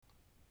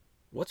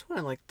What's one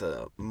of like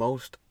the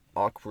most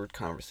awkward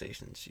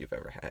conversations you've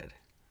ever had?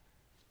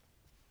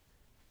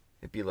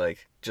 It'd be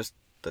like just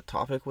the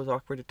topic was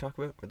awkward to talk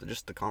about, or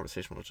just the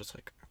conversation was just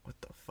like, what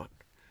the fuck,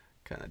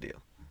 kind of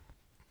deal.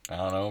 I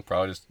don't know.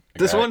 Probably just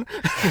This guy. one.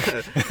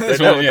 This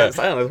one, yeah.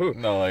 Silence.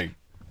 No, like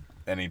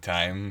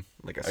anytime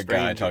Like a a stranger.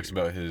 guy talks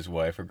about his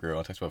wife or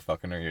girl, talks about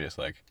fucking her, you're just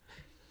like,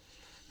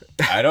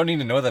 I don't need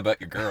to know that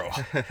about your girl.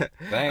 Thanks.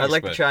 I'd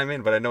like to chime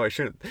in, but I know I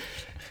shouldn't.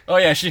 Oh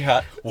yeah, she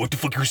hot. What the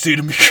fuck you say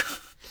to me?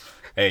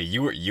 Hey,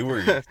 you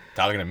were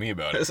talking to me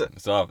about it.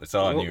 It's all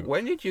on you.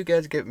 When did you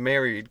guys get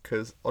married?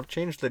 Because I'll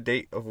change the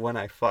date of when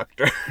I fucked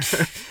her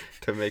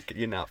to make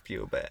you not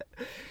feel bad.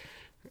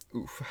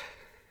 Oof.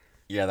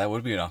 Yeah, that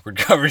would be an awkward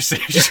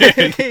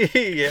conversation.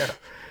 Yeah.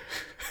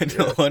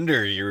 No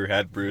wonder you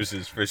had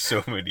bruises for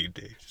so many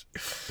days.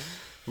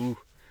 Ooh.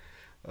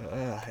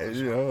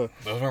 Those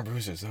weren't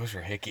bruises. Those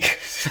were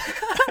hickeys.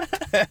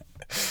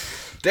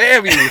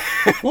 Damn you!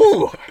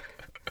 Ooh.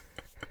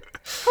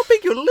 How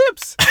big your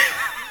lips?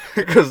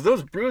 Because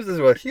those bruises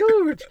were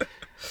huge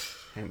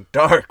and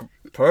dark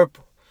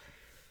purple.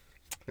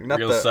 Not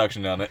Real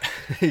suction on it.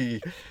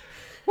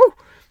 Woo!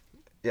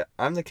 Yeah,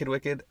 I'm the Kid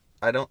Wicked.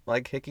 I don't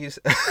like hickeys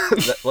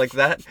like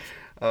that.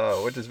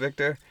 Which is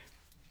Victor.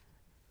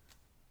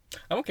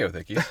 I'm okay with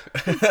hickeys.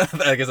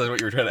 I guess that's what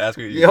you were trying to ask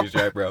me. You Yep. use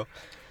your eyebrow.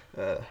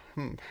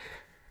 You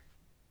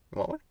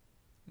want one?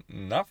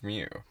 Not from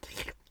you.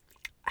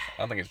 I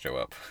don't think it'd show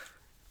up.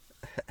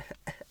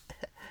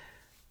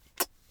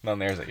 None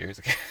there's that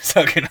yours.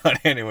 Sucking on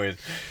anyways.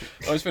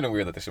 I always find it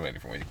weird that there's so many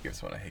different ways to give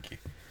someone a hickey.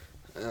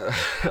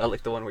 I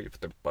like the one where you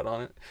put their butt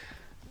on it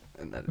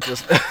and then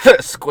just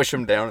squish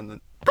them down and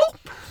then bloop,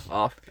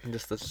 off, and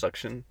just the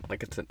suction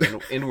like it's an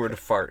inward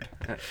fart.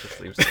 And it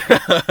just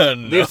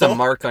leaves a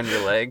mark on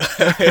your leg.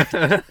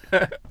 That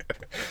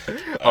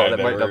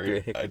might not be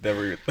a hickey. I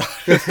never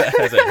thought of that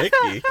as a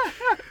hickey.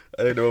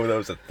 I didn't know that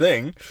was a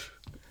thing.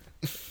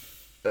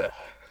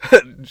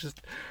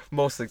 Just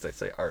most things I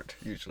say aren't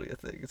usually a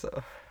thing.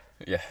 So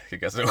yeah, you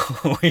guys are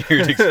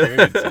weird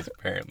experiences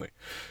apparently.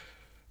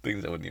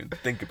 Things I wouldn't even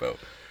think about.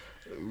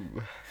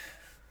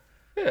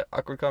 yeah,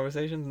 awkward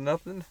conversations,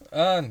 nothing.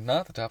 Not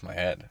at the top of my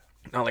head.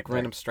 Not like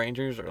random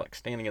strangers or like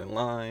standing in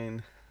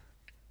line.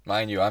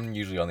 Mind you, I'm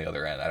usually on the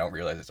other end. I don't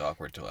realize it's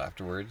awkward till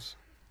afterwards.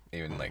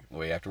 Even like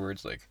way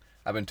afterwards. Like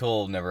I've been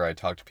told whenever I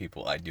talk to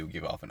people, I do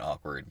give off an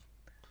awkward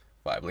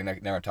vibe.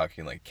 Like never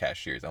talking like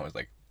cashiers. I was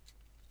like,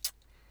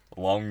 a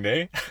long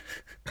day?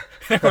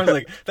 Everyone's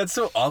like, that's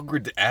so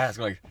awkward to ask.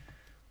 I'm like,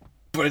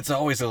 but it's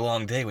always a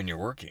long day when you're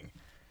working,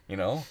 you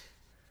know?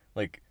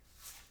 Like,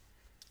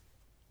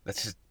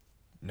 that's just,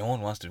 no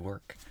one wants to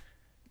work.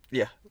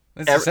 Yeah.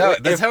 That's how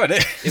it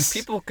is. If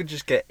people could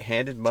just get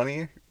handed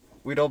money,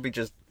 we'd all be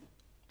just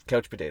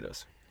couch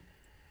potatoes.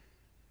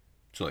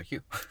 So like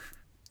you.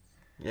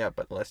 Yeah,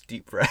 but less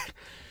deep fried.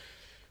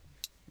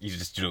 You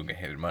don't get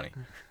handed money.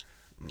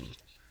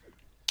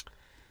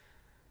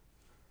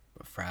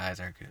 But fries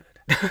are good.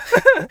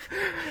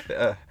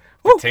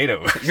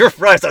 Potato. Your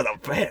fries are the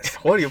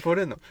best. What do you put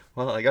in them?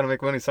 Well, I gotta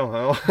make money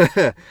somehow.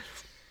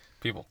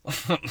 People.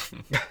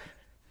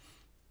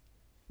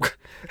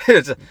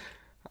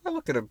 I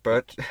work at a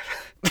butcher.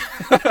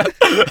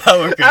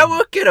 I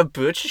work at a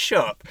butcher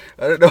shop.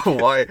 I don't know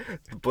why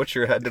the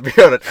butcher had to be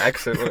on an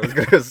accent when I was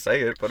gonna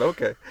say it, but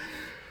okay.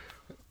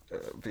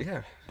 But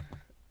yeah,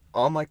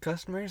 all my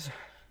customers.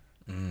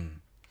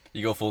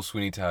 You go full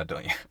Sweeney Todd,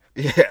 don't you?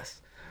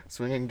 Yes,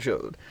 swinging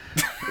chode.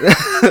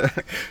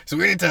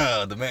 Sweeney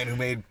Todd, the man who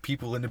made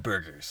people into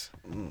burgers.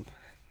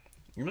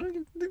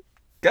 You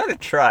gotta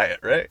try it,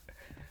 right?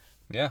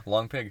 Yeah,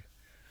 long pig.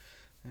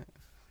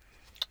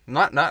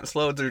 Not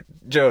Slodes or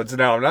Jodes.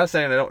 No, I'm not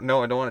saying I don't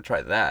want to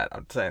try that.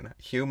 I'm saying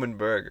human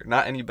burger.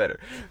 Not any better.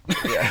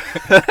 Yeah.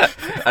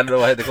 I don't know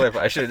why I had to clarify.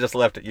 I should have just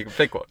left it. You can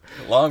pick one.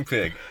 Long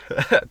pig.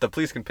 The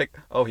police can pick,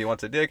 oh, he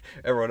wants a dick.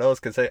 Everyone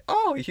else can say,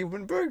 oh,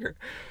 human burger.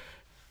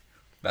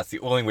 That's the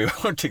only way we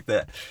won't take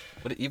that.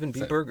 Would it even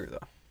be burger,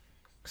 though?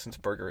 Since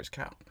burger is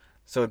cow.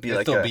 So it'd be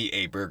It'd still be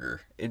a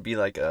burger. It'd be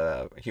like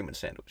a human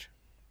sandwich.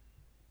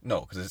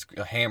 No, because it's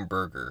a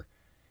hamburger.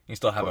 You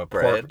still have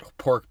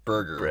pork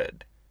burger.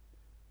 Bread.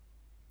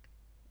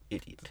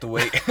 Idiot. The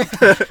way.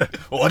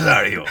 What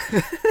are you?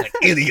 An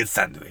idiot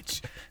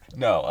sandwich.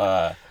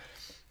 No,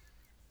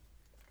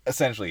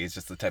 essentially, it's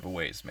just the type of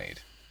way it's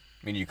made.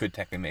 I mean, you could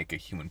technically make a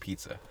human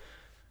pizza.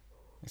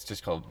 It's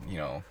just called,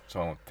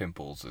 someone with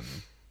pimples and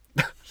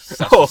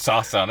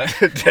sauce on it.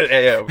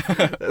 Damn.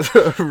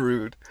 That's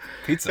rude.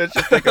 Pizza. It's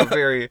just like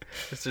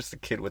it's just a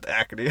kid with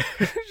acne.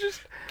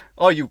 Just,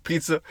 oh, you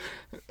pizza.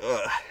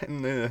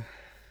 That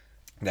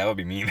would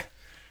be mean.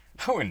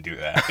 I wouldn't do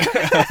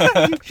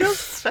that. You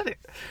just said it.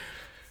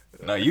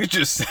 No, you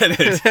just said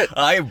it.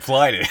 I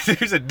implied it.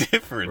 There's a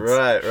difference.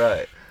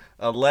 Right.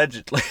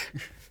 Allegedly.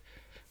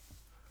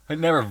 It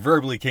never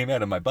verbally came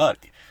out of my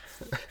body.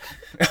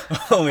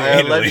 Only I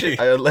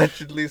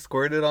allegedly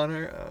squirted on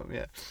her.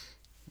 Yeah.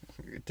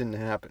 It didn't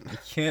happen. You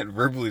can't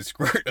verbally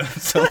squirt on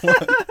someone.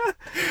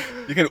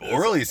 You can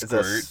orally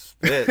squirt. It's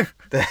a spit.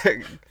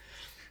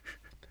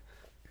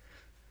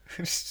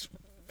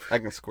 I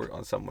can squirt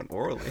on someone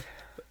orally.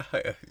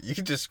 You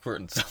can just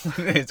squirt on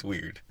someone. It's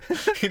weird.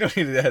 You don't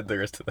need to add the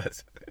rest of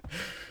that.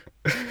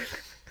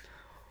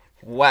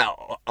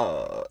 Wow.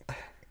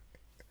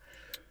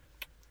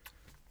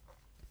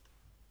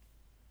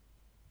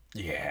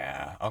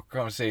 Yeah. Awkward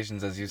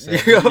conversations, as you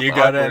said. You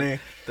got awkward. any?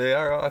 They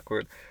are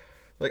awkward.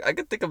 Like, I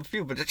could think of a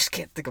few, but I just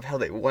can't think of how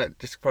they went.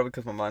 Just probably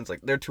because my mind's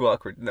like, they're too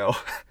awkward. No.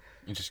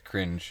 You just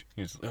cringe.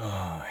 You just,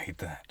 I hate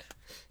that.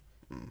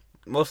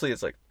 Mostly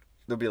it's like,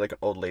 there'll be like an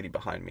old lady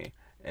behind me,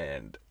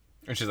 and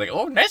she's like,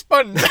 oh, nice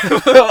button.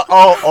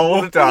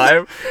 all the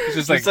time.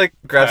 It's Just like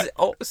grabs it.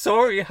 Oh,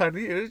 sorry,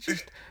 honey. It's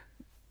just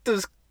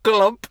those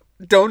glump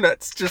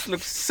donuts just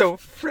look so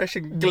fresh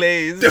and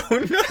glazed.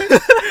 Donuts?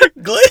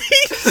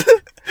 Glazed?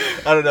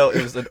 I don't know.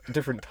 It was a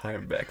different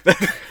time back then.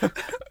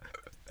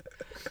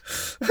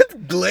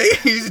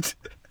 Glazed?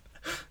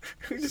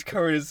 We just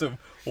covered in some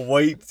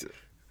white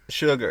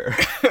Sugar.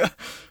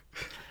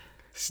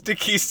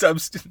 sticky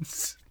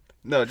substance.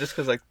 No, just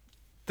because like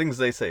things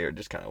they say are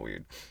just kind of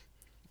weird.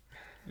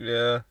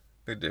 Yeah,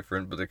 they're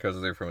different, but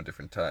because they're from a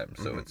different time,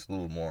 so it's a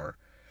little more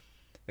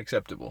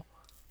acceptable.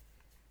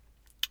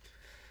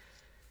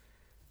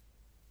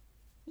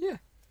 Yeah.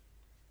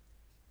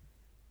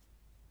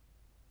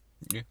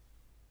 Yeah.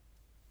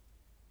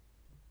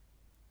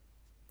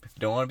 If you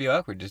don't want to be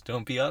awkward, just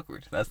don't be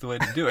awkward. That's the way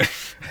to do it.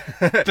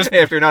 Just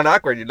if you're not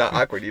awkward, you're not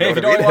awkward. You know Hey,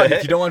 what I mean?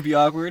 if you don't want to be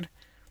awkward,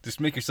 just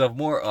make yourself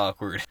more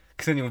awkward.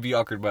 Because then you will be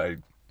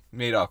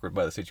made awkward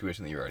by the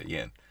situation that you're already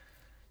in.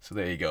 So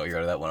there you go. You're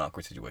out of that one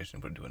awkward situation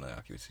and put into another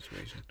awkward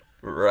situation.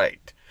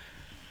 Right.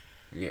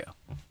 Yeah.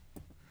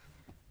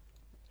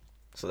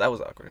 So that was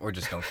awkward. Or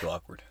just don't feel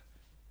awkward.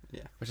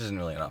 Yeah. Which isn't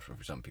really an option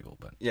for some people,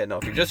 but... Yeah, no,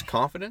 if you're just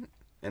confident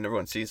and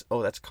everyone sees,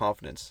 oh, that's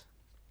confidence,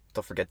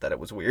 they'll forget that it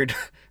was weird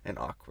and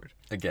awkward.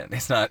 Again,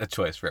 it's not a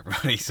choice for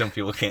everybody. Some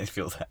people can't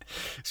feel that.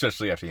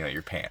 Especially after,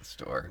 you're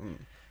pantsed or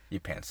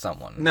you pants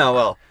someone. No,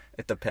 well,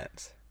 it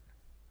depends.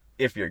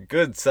 If you're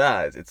good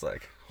size, it's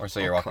like... Or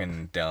say you're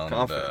walking down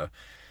confident.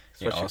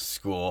 the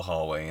school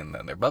hallway and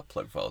then their butt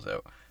plug falls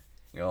out.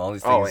 All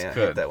these things Oh, yeah,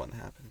 could. I hate that when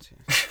that happens.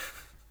 Yeah.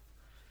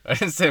 I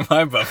didn't say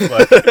my butt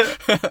plug.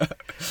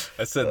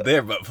 I said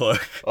their butt plug.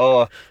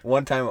 Oh,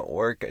 one time at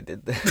work, I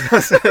did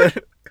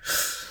that.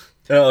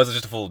 No, it was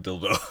just a full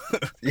dildo.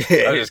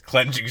 Yeah. I was just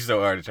clenching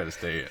so hard to try to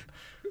stay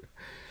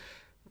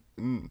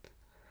in.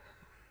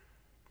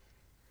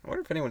 I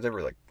wonder if anyone's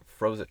ever, like,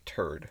 froze a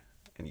turd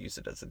and used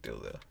it as a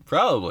dildo.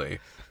 Probably.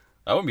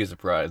 I wouldn't be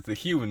surprised. The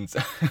human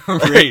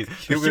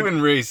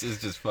race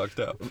is just fucked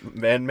up.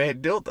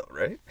 Man-made dildo,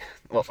 right?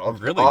 Well,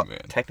 Really,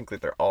 man. Technically,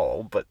 they're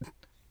all, but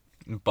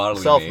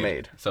Bodily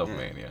self-made.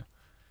 Self-made, yeah.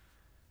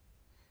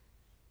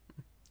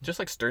 Just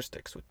like stir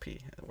sticks with pee.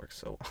 It works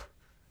so well.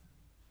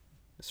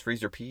 Just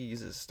freeze your pee,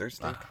 use a stir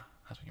stick.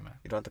 That's what you meant.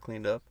 You don't have to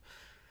clean it up.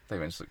 They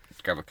even just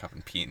grab a cup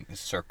and pee in a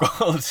circle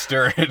and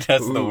stir it.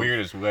 That's the Ooh.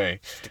 weirdest way.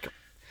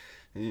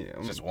 Yeah.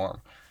 It's just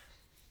warm.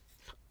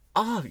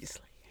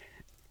 Obviously.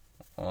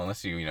 Well,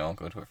 unless you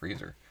go to a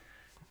freezer.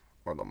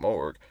 Or the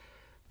morgue.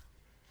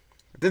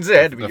 It didn't say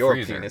it had to be The your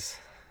freezer. penis.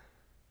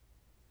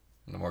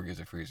 The morgue is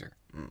a freezer.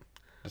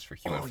 Just for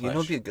human Oh, flesh. you know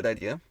what'd be a good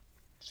idea?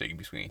 So you can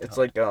be sweet. It's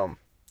like a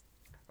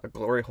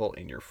glory hole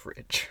in your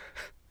fridge.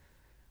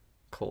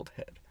 Cold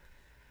head.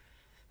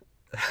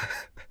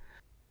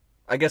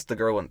 I guess the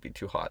girl wouldn't be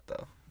too hot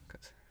though,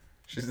 because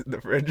she's in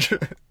the fridge.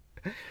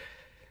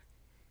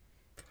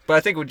 But I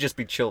think it would just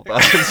be chill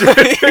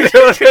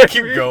vibes.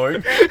 Keep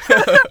going.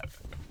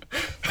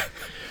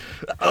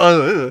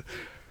 Awkward.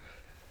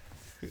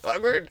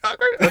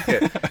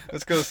 Okay,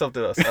 let's go to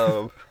something else.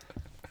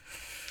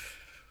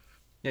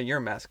 Yeah, you're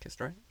a masochist,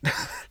 right?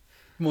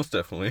 Most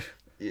definitely.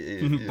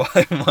 Yeah.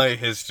 By my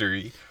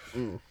history.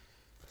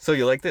 So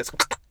you like this?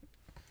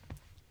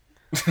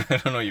 I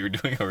don't know what you were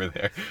doing over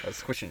there. I was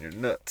squishing your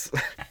nuts.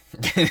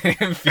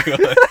 Didn't feel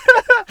it.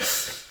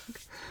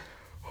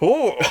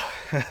 Oh.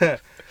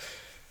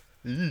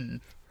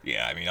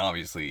 Yeah, I mean,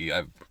 obviously,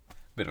 I'm a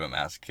bit of a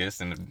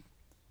masochist and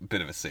a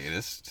bit of a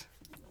sadist.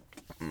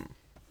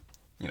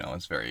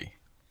 It's very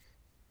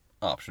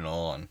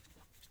optional on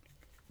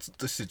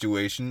the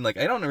situation. Like,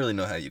 I don't really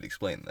know how you'd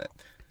explain that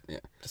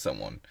to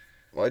someone.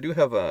 Well, I do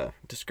have a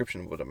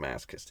description of what a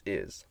masochist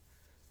is.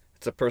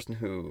 It's a person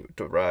who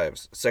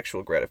derives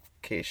sexual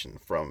gratification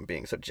from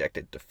being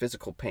subjected to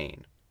physical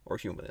pain or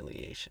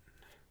humiliation.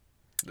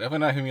 Definitely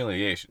not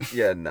humiliation.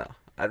 Yeah, no.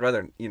 I'd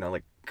rather, I don't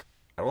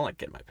like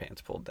getting my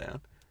pants pulled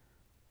down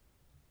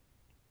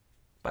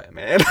by a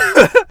man.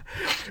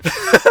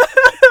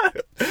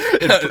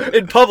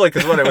 in public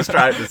is what I was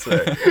trying to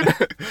say.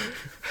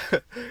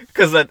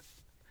 Because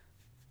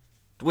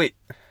wait,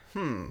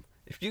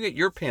 if you get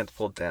your pants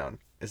pulled down,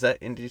 is that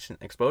indecent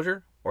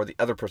exposure, or the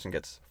other person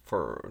gets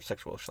for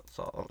sexual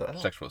assault?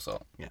 Sexual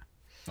assault. Yeah.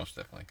 Most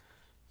definitely.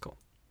 Cool.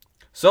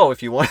 So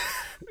if you want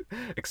to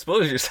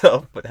expose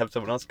yourself, but have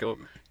someone else go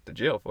to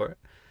jail for it.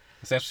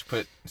 Essentially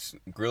put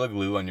Gorilla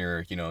Glue on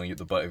your,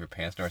 the butt of your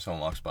pants whenever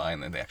someone walks by,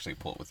 and then they actually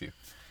pull it with you.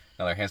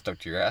 Now their hand stuck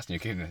to your ass, and you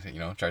can,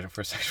 charge them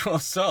for sexual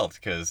assault,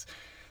 because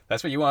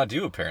that's what you want to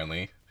do,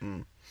 apparently.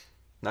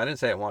 No, I didn't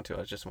say I want to. I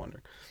was just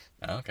wondering.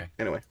 Oh, okay.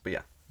 Anyway, but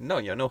yeah. No,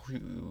 no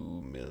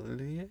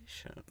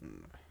humiliation.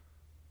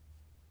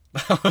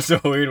 That was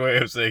a weird way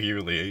of saying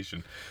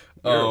humiliation.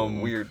 You're a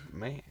weird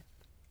man.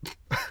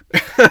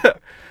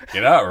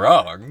 You're not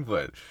wrong,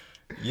 but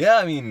yeah,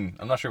 I mean,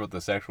 I'm not sure about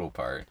the sexual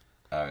part.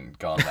 I haven't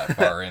gone that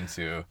far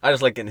into. I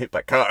just like getting hit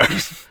by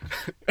cars.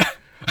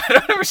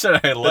 I never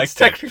said I liked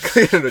That's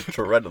technically an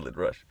adrenaline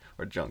rush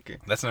or junkie.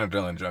 That's an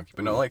adrenaline junkie,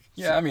 but no, like,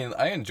 yeah, I mean,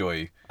 I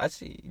enjoy I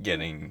see.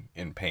 getting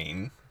in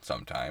pain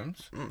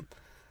sometimes.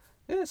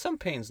 Yeah, some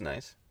pain's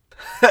nice.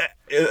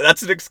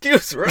 That's an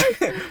excuse, right?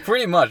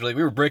 Pretty much. Like,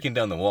 we were breaking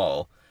down the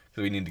wall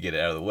because we needed to get it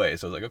out of the way.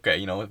 So I was like, okay,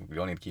 you know what? We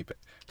don't need to keep it.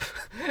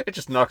 It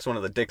just knocks one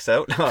of the dicks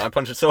out. I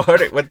punched it so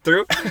hard it went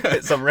through.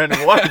 Hit some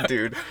random walking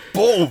dude.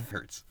 Boom!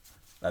 Hurts.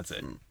 That's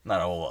it.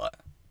 Not a whole lot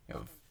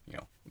of,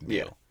 deal.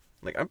 Yeah.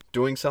 Like, I'm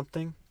doing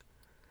something.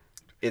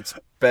 It's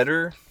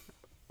better,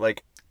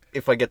 like,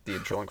 if I get the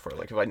adrenaline for it.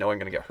 Like, if I know I'm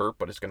going to get hurt,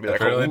 but it's going to be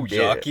like, adrenaline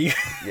jockey?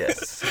 Yeah.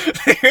 Yes.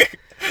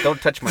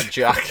 Don't touch my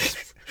jockey.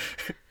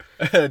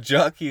 A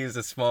jockey is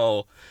a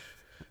small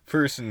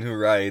person who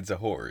rides a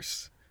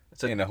horse.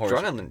 It's a horse.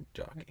 adrenaline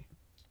jockey.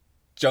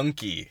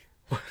 Junkie.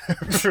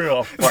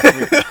 Oh, fuck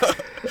me.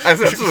 I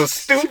feel so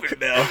stupid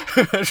now.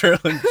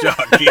 Adrenaline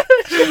jockey.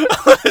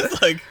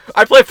 It's like,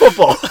 I play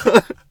football.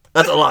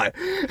 That's a lie.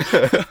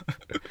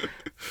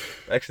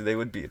 Actually, they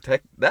would be a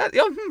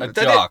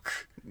jock.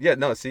 Yeah,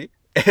 no, see?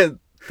 And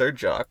they're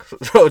jock.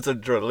 So it's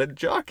adrenaline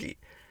jockey.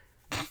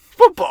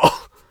 Football.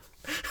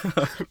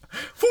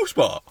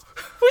 Foosball.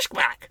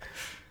 Pushback.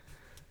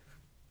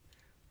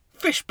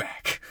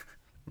 Fishback.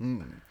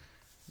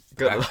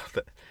 Good, I love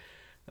that.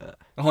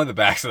 Only the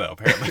backs, though,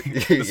 apparently.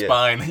 The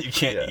spine that you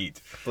can't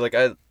eat. But, like,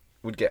 I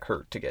would get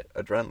hurt to get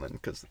adrenaline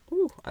because,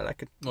 I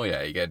like it. Well,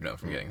 yeah, you get adrenaline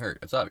from getting hurt.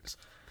 It's obvious.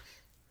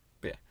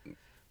 Yeah.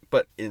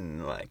 But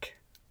in, like,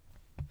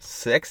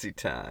 sexy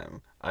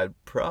time, I'd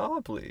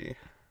probably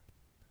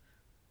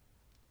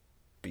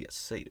be a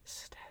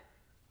sadist.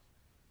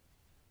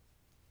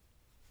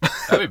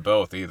 I'd be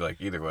both,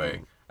 either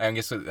way. I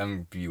guess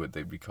I'm be what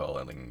they'd be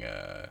calling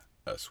a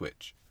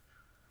switch.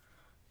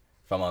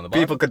 If I'm on the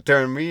bottom. People could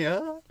turn me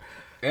on.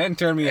 And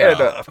turn me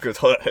off. I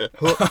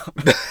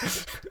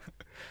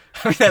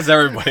mean, that's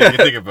everybody. You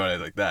think about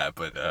it like that,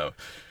 but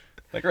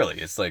like really,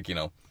 it's like, I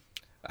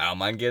don't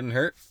mind getting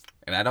hurt,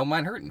 and I don't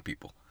mind hurting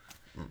people.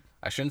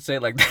 I shouldn't say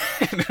it like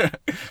that.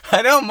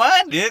 I don't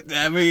mind it.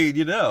 I mean,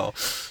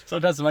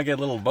 sometimes I might get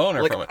a little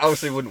boner from it.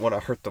 Obviously, wouldn't want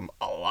to hurt them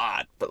a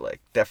lot, but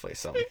like definitely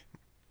some.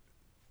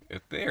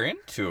 If they're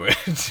into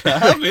it,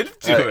 I'm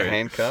into it.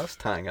 Handcuffs,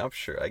 tying up,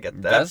 sure, I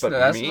get that.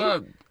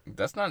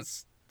 That's not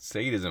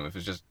sadism. If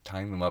it's just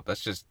tying them up, that's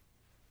just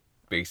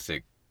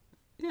basic.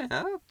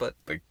 Yeah, but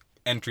like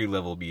entry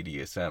level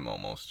BDSM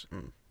almost.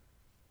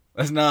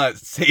 That's not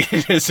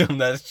sadism.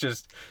 That's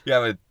just you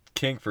have a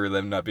kink for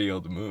them not being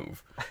able to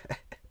move.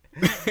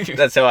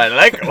 That's how I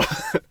like them.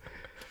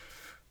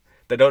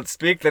 They don't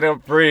speak. They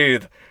don't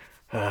breathe.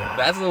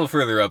 That's a little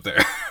further up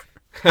there.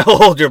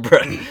 Hold your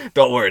breath.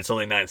 Don't worry, it's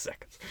only 9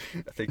 seconds.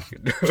 I think you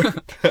can do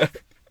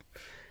it.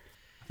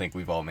 I think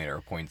we've all made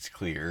our points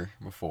clear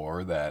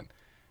before that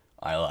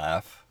I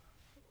laugh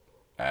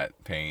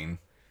at pain,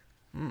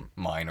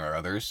 mine or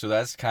others. So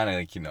that's kind of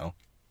like,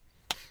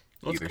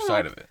 either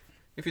side of it.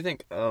 If you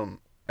think,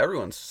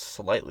 everyone's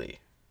slightly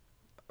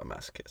a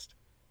masochist.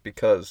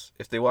 Because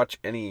if they watch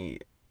any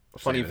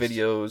funny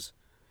videos...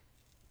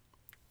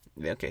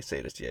 Yeah, okay,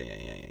 sadist. Yeah.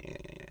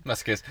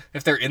 Masochist.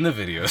 If they're in the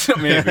videos,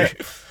 maybe.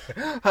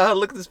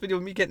 Look at this video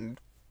of me getting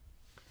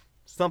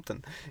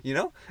something,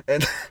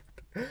 And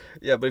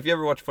yeah, but if you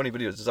ever watch funny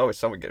videos, there's always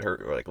someone get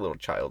hurt or like a little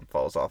child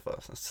falls off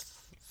a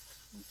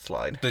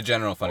slide. The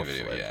general funny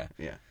video, slide.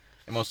 Yeah.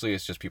 And mostly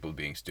it's just people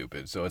being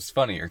stupid, so it's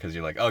funnier because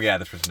you're like, oh yeah,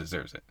 this person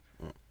deserves it.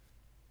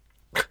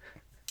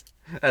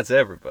 That's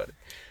everybody.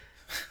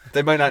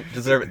 They might not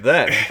deserve it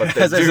then, but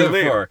they do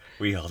later.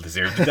 We all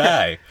deserve to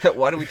die.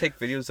 Why do we take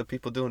videos of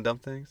people doing dumb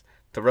things?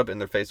 To rub it in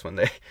their face when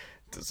they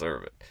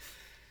deserve it.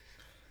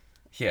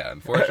 Yeah,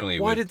 unfortunately.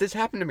 Why did this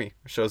happen to me?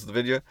 Shows the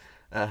video.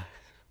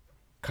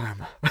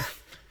 Karma.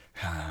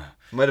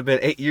 Might have been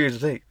 8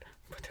 years late,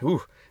 but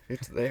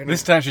it's there now.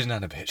 This time she's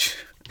not a bitch.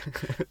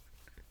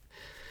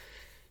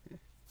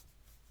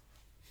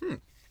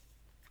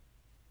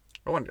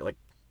 I wonder, like,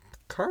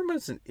 karma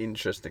is an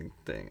interesting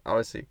thing.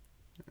 Obviously,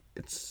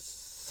 it's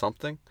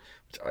something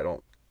which I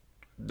don't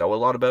know a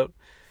lot about.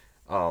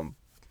 But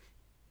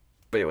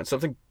yeah, when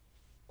something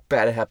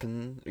bad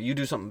happens, you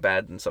do something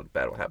bad, and something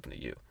bad will happen to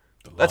you.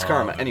 That's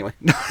karma, anyway.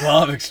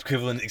 Law of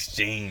equivalent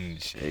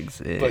exchange.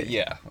 Exactly. But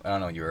yeah, I don't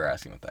know what you were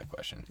asking with that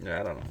question. Yeah,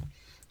 I don't know.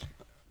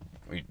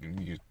 We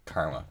use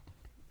karma.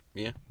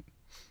 Yeah.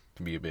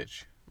 To be a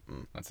bitch.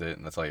 That's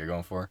it? That's all you're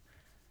going for?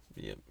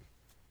 Yep.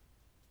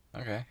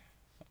 Okay.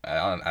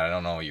 I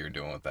don't know what you were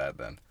doing with that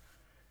then.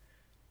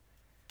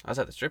 I was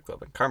at the strip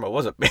club and karma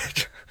was a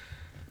bitch.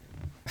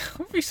 That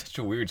would be such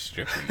a weird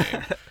stripping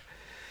name.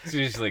 It's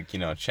just like,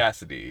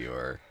 chastity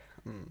or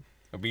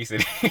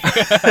obesity.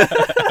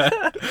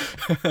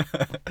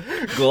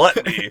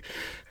 Gluttony.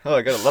 Oh,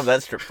 I gotta love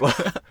that strip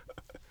club.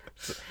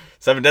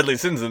 7 deadly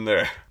sins in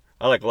there.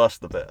 I like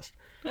lust the best.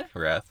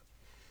 Wrath.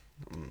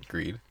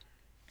 Greed.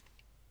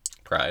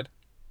 Pride.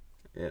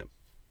 Yeah,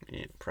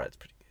 pride's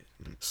pretty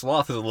good.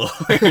 Sloth is a little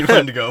weird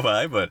one to go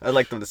by, but I'd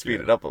like them to speed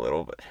it up a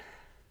little bit.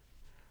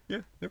 yeah,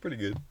 they're pretty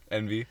good.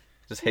 Envy.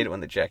 Just hate it when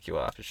they jack you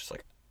off. It's just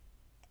like,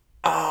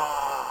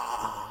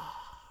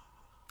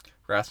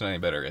 Wrath's not any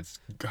better. It's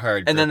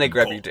hard. and then they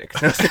grab pull. your dick.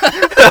 What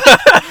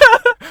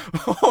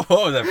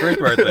was that first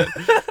part then?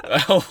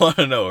 I don't want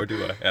to know, or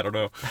do I? I don't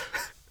know.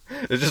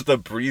 It's just the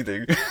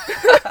breathing.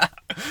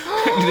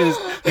 You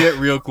just get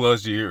real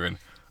close to you and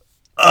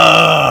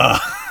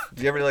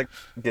Do you ever like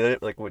get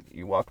it like when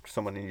you walk up to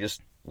someone and you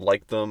just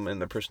like them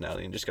and their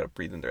personality and you just gotta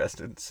breathe in their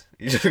essence?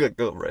 You just like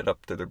go right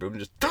up to their boob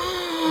and just.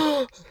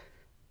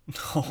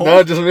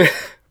 No, just me.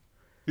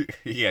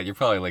 Yeah, you're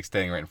probably like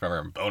standing right in front of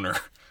her and boner.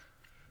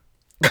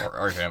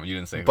 Or him, you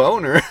didn't say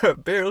Boner.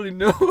 Barely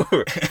know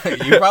her.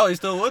 You probably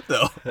still would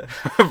though.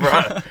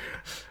 Bro,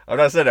 I'm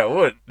not saying I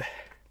would,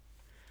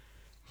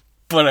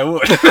 But I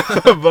would.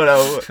 but I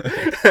would.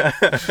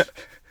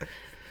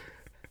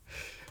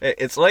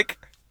 It's like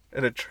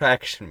an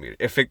attraction meter.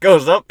 If it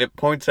goes up, it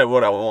points at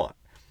what I want.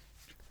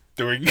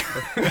 Doing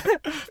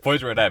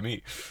points right at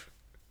me.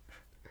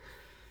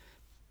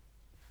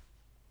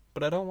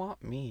 But I don't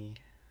want me.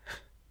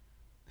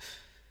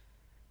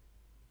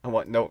 I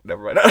want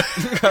never mind.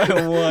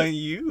 I want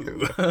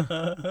you.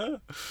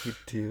 You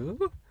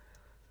do?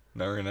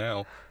 Never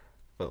now.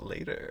 But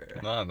later.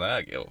 Not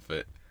that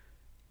outfit.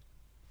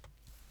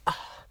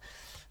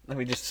 Let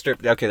me just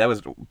strip. Okay, that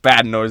was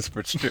bad noise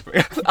for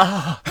stripping.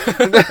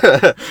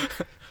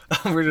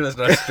 We're just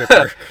not a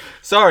stripper.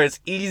 Sorry,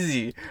 it's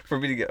easy for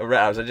me to get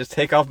aroused. I just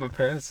take off my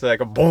pants, like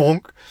a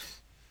bonk.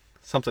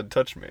 Something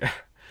touched me.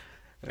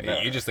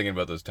 No. You're just thinking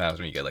about those times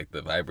when you get like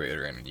the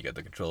vibrator and you got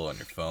the control on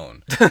your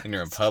phone and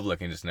you're in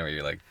public and just never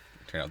you're like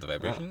turn off the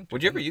vibration.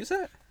 Would you ever use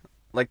that?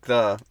 Like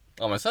the.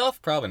 On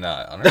myself? Probably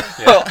not. On her?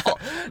 Yeah. No,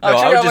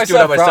 I would just do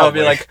it on myself and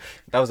be like,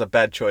 that was a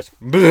bad choice.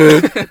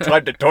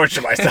 Time to torture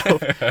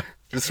myself.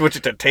 Just switch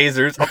it to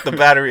tasers, up the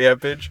battery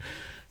ampage.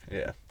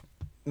 Yeah.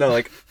 No,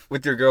 like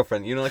with your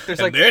girlfriend, you know, like there's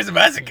like. There's a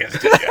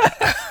masochist.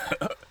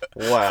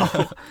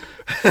 Wow.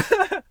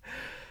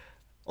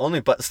 Only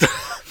butt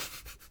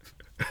stuff.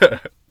 I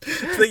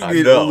think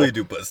you can only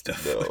do butt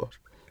stuff.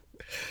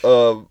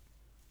 No.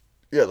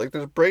 Yeah, like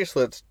there's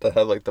bracelets that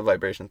have like the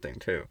vibration thing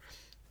too.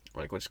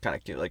 Like, which is kind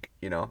of cute. Like,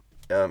 you know,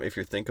 if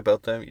you think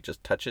about them, you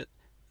just touch it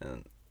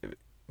and it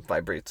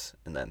vibrates,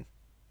 and then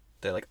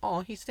they're like,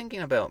 oh, he's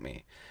thinking about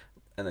me.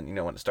 And then, you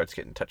know, when it starts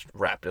getting touched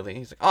rapidly,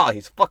 he's like, oh,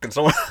 he's fucking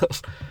someone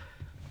else.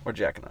 Or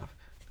jacking off.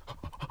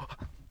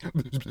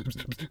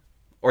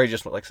 Or he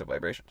just likes the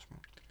vibrations.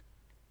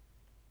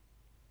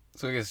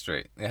 So I guess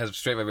straight. It has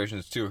straight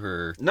vibrations to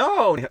her.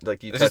 No!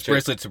 Like, you It's touch just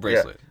bracelet to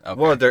bracelet. Yeah. Okay.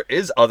 Well, there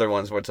is other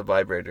ones where it's a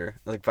vibrator.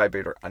 Like,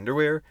 vibrator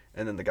underwear,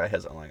 and then the guy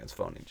has it on his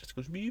phone, and he just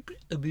goes, beep,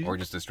 beep, beep. Or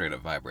just a straight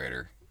up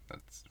vibrator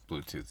that's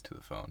Bluetooth to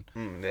the phone.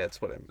 Yeah,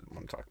 that's what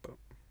I'm talking about.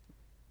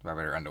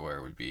 Vibrator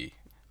underwear would be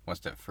one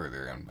step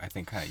further, and I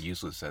think kind of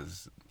useless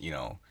as, you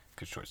know,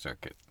 could short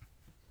circuit.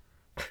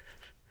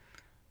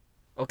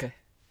 Okay.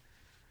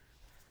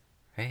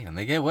 Hey, when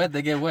they get wet,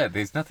 they get wet.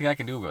 There's nothing I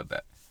can do about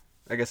that.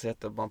 I guess they have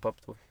to bump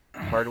up the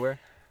hardware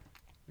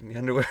in the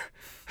underwear.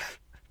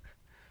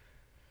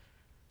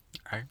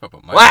 I can bump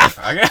up my Laugh!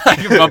 I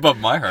can bump up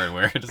my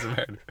hardware. It doesn't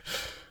matter.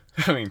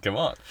 I mean, come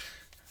on.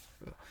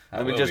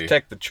 Let me just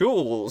check the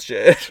jewel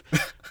shit.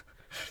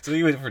 So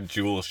you went for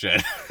jewel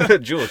shit.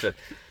 Jewel shit.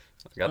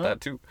 I got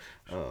that too.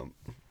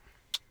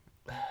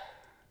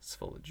 It's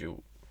full of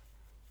jewels.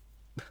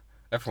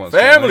 Everyone's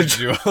Family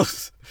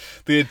jewels.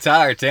 The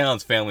entire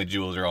town's family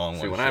jewels are all in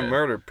one. See, when shit. I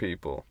murder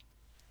people,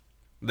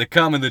 They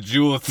come in the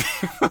jewel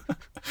thief.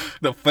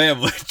 The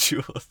family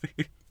jewel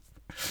thief.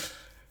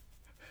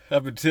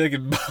 I've been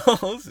taking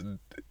balls and...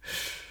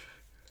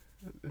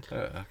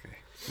 okay.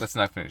 Let's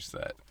not finish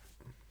that.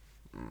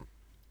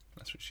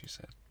 That's what she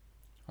said.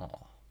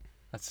 Oh,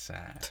 that's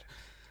sad.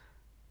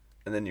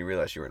 and then you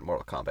realize you were in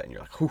Mortal Kombat, and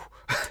you're like, whew.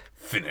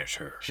 Finish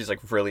her. She's like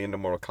really into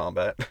Mortal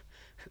Kombat.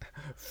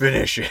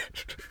 Finish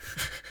it.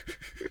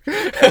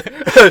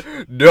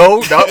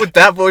 No, not with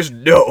that voice.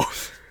 No.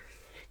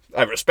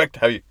 I respect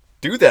how you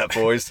do that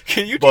voice.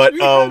 Can you but, do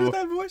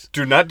that voice?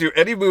 do not do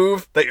any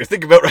move that you're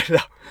thinking about right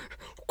now.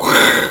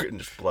 And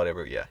just blood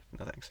everywhere. Yeah,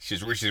 no thanks.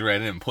 She's right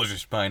in and pulls your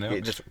spine out.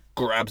 It just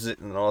grabs it,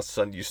 and then all of a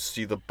sudden you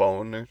see the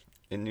bone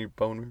in your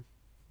boner,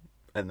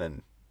 and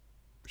then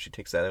she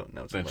takes that out, and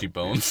now it's Then she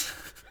bones.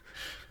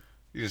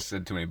 You just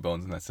said too many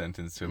bones in that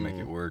sentence to make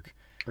it work.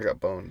 I got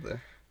boned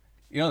there.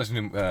 You know there's a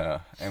new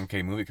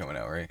MK movie coming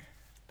out, right?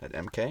 That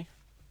MK?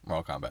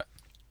 Mortal Kombat.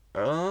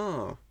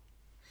 Oh.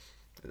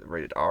 Is it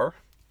rated R?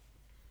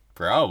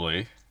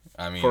 Probably.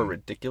 I mean... For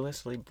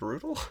ridiculously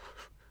brutal?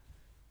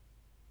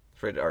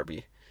 It's rated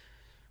RB.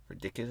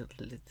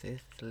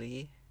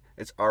 Ridiculously...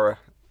 It's R...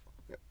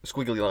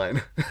 Squiggly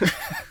line.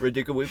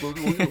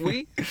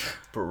 Ridiculously...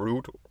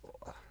 Brutal.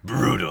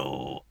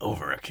 Brutal.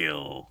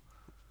 Overkill.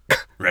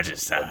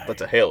 Regicide.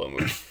 That's a Halo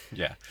movie.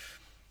 Yeah.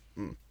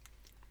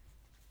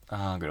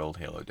 Ah, good old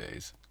Halo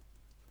days.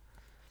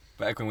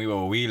 Back when we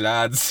were wee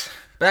lads.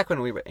 Back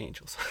when we were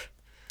angels.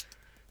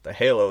 The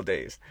Halo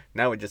days.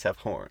 Now we just have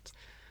horns.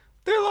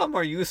 They're a lot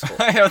more useful.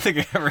 I don't think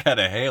I ever had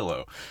a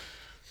Halo.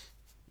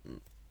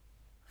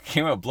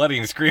 Came out bloody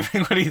and screaming.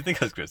 What do you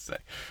think I was going to say?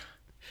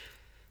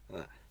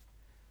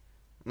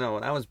 No,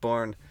 when I was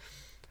born...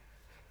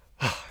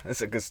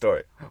 That's a good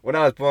story. When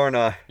I was born,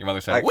 Your mother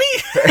said,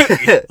 "Wee!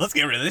 Let's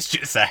get rid of this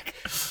shit sack."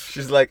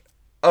 She's like,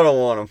 I don't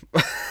want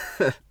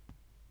him.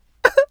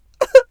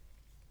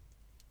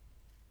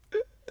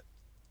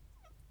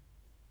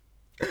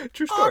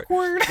 True story.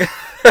 Awkward.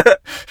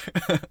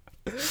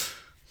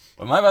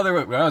 When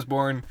I was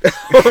born...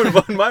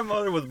 When my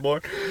mother was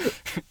born,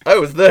 I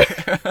was there.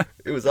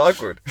 It was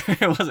awkward.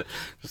 It wasn't.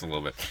 Just a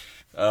little bit.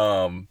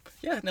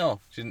 Yeah,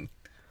 no.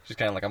 She's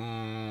kind of like,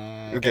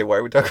 Okay, why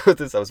are we talking about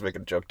this? I was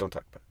making a joke. Don't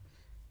talk about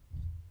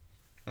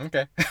it.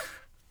 Okay.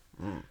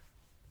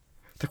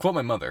 To quote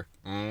my mother,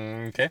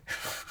 okay.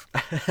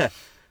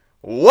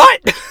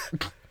 What?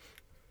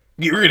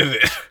 Get rid of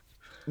it.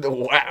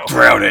 Wow.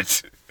 Drown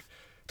it.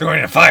 Throw it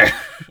in a fire.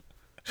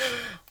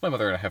 My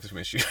mother and I have some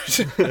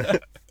issues.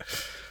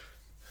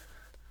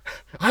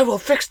 I will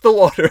fix the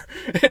water.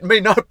 It may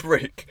not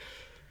break.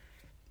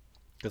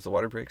 Because the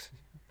water breaks?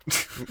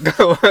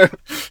 Go on.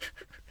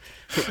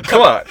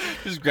 Come on.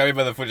 Just grab me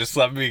by the foot, just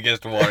slap me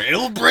against the water.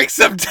 It'll break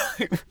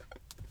sometime.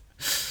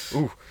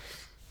 Ooh.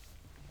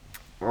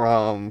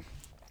 I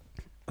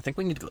think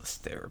we need to go to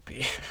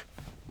therapy.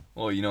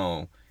 Well, you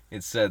know,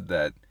 it's said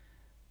that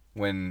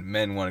when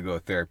men want to go to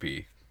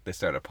therapy, they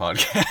start a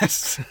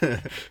podcast.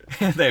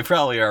 They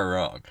probably are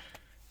wrong.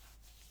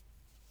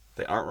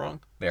 They aren't wrong?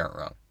 They aren't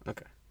wrong.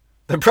 Okay.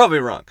 They're probably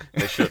wrong.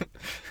 They should.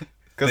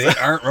 They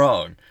aren't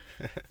wrong.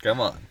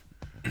 Come on.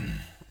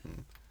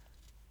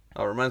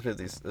 Oh, it reminds me of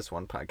this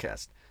one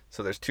podcast.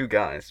 So there's two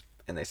guys,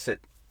 and they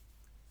sit,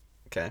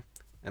 okay?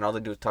 And all they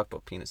do is talk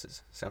about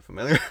penises. Sound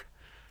familiar?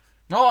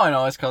 Oh, I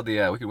know. It's called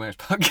the Wicked Winners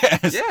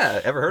Podcast. Yeah.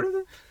 Ever heard of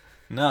them?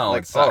 No,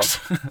 Like, it sucks.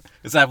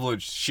 It's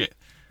absolute shit.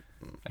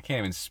 I can't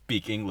even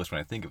speak English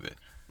when I think of it.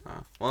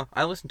 Well,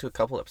 I listened to a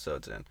couple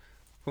episodes, and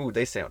ooh,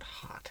 they sound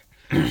hot.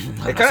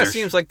 It kind of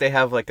seems like they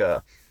have like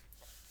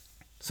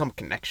some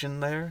connection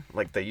there.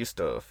 Like they used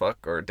to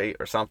fuck or date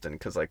or something,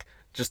 because like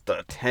just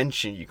the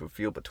tension you can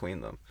feel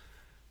between them.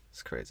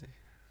 It's crazy.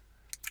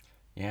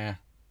 Yeah.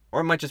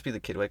 Or it might just be the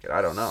Kid Wicked.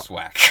 I don't know.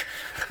 Swack.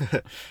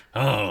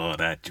 Oh,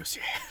 that juicy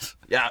ass.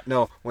 Yeah,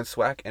 no. When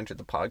Swack entered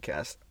the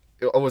podcast,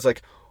 I was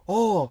like,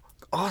 oh,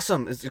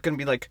 awesome. It's going to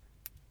be like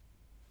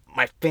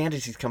my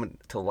fantasies coming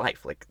to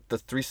life. Like the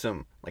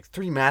threesome, like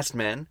three masked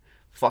men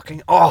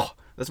fucking. Oh,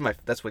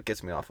 that's what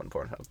gets me off on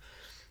Pornhub.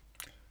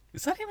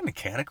 Is that even a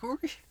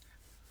category?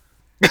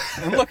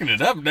 I'm looking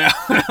it up now.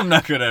 I'm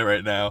not good at it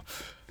right now.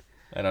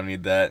 I don't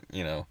need that,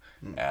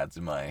 ads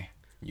in my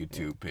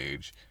YouTube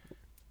page.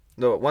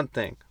 No, one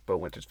thing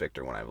about Winters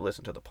Victor when I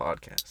listen to the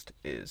podcast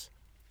is,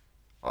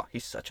 oh,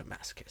 he's such a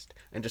masochist.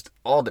 And just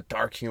all the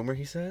dark humor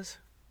he says.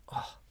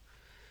 Oh.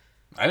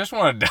 I just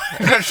want to die.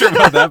 I'm not sure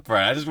about that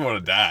part. I just want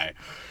to die.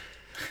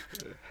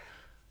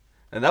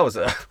 And that was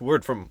a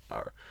word from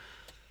our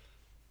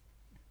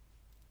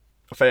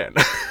fan.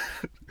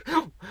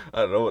 I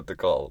don't know what to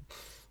call him.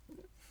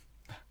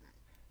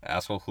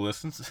 Asshole who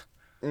listens?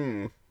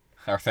 Mm.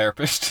 Our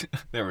therapist?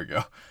 There we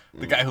go.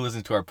 The guy who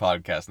listens to our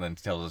podcast and then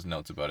tells us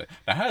notes about it.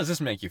 Now, how does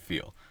this make you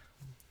feel?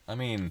 I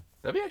mean...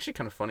 That'd be actually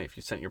kind of funny if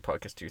you sent your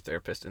podcast to your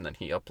therapist and then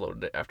he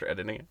uploaded it after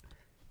editing it.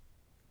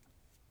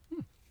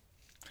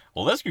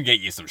 Well, this could get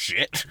you some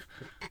shit.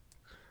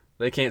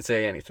 They can't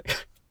say anything.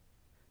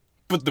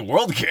 But the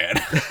world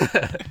can.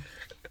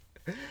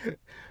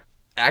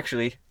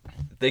 Actually,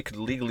 they could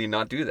legally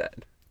not do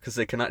that. Because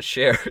they cannot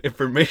share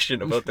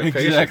information about their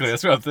patients. Exactly,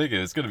 that's what I'm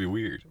thinking. It's going to be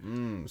weird.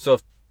 So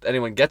if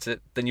anyone gets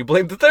it, then you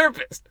blame the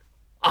therapist.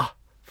 Ah,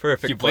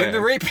 perfect. You blame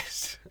the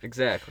rapist.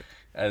 Exactly.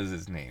 As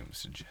his name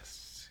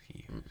suggests.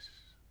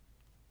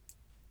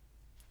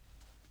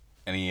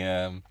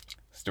 Any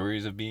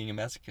stories of being a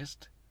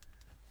masochist?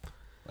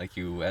 Like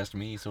you asked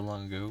me so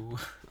long ago.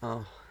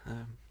 Oh,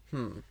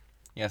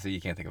 Yeah, so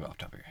you can't think of it off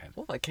the top of your head.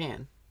 Well, I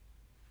can.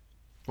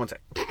 One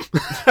sec.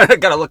 I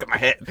gotta look at my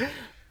head.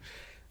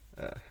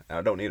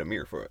 I don't need a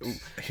mirror for it.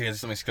 Ooh. Here,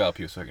 let me scalp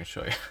you so I can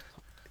show you.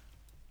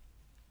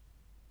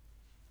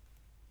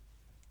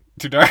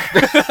 Too dark?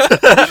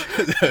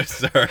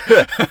 Sorry.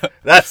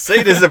 That's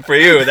sadism for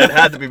you. That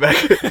had to be back.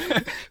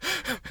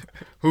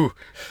 Ooh.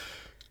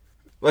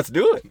 Let's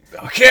do it.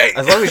 Okay.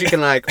 As long as you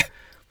can,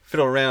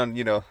 fiddle around,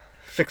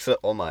 fix up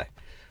all my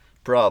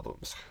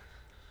problems.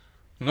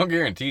 No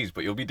guarantees,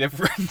 but you'll be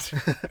different.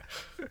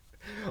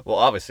 Well,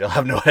 obviously, I'll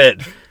have no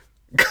head.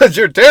 Because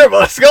you're terrible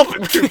at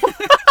scalping people.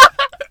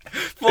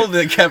 Full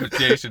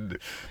decapitation.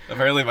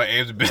 Apparently my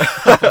aim's been...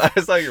 I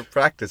saw your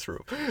practice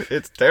room.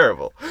 It's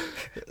terrible.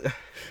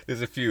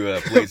 There's a few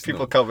blades.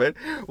 People come in.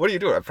 What are you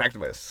doing? I practice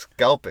my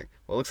scalping.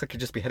 Well, it looks like you'd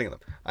just be hitting them.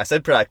 I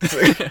said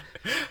practicing.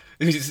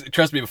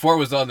 Trust me, before it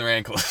was on their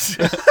ankles.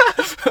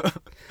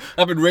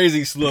 I've been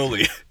raising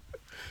slowly.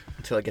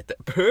 Until I get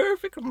that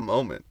perfect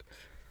moment.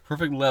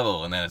 Perfect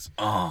level, and then it's,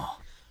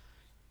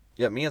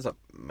 Yeah, me as a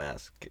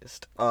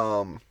masochist.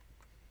 I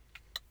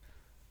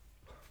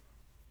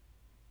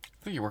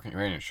think you're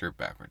wearing your shirt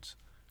backwards.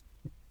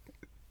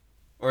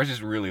 Or it's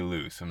just really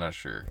loose. I'm not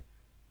sure.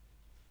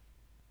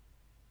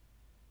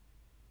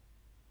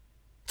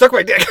 Suck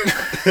my dick!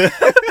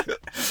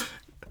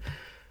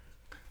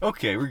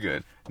 Okay, we're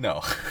good.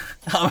 No.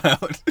 I'm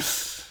out.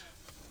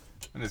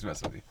 I'm just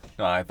messing with you.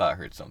 No, I thought I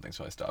heard something,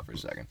 so I stopped for a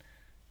second.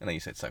 And then you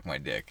said suck my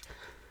dick.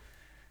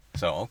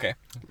 So, okay.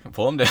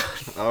 Pull him down.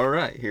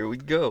 Alright, here we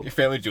go. Your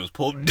family jewels,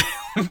 pull him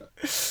down.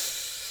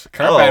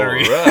 Car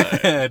battery.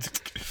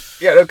 Alright.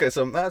 Yeah, okay,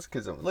 so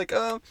masochism. Like,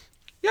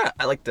 yeah,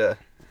 I like to...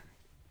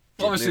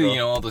 Obviously,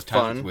 all those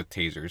times with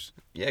tasers.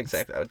 Yeah,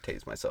 exactly. I would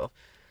tase myself.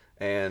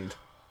 And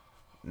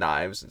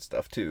knives and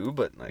stuff, too,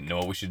 but like... You know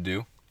what we should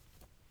do?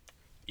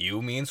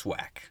 You, me, and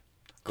Swack.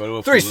 Go to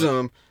a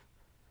threesome!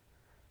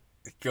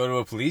 Go to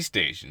a police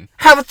station.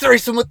 Have a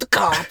threesome with the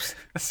cops!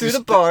 Through the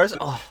bars.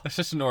 Oh. That's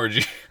just an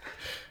orgy.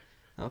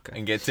 Okay.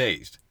 And get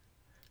tased.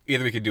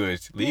 Either we could do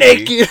it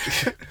legally.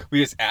 Naked!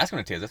 We just ask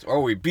them to tase us,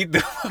 or we beat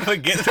them up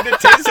and get them to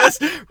tase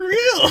us.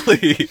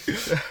 Really?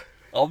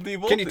 I'll be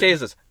able Can you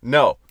tase us?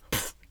 No.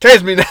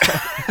 Tase me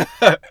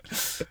now!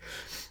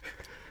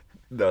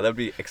 No, that'd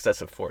be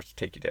excessive force to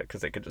take you down,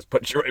 because they could just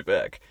put you right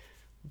back.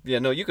 Yeah,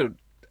 no, you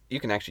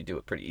can actually do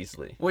it pretty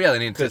easily. Well, yeah, they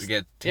need to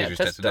get tasers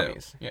tested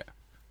dummies. out.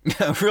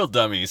 Yeah. Real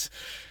dummies.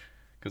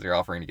 Because they're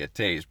offering to get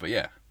tased, but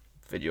yeah.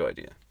 Video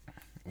idea.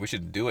 We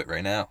should do it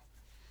right now.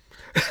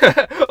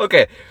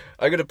 Okay,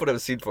 I'm gonna put up a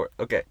scene for it.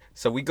 Okay,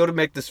 so we go to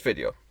make this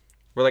video.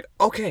 We're like,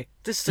 okay,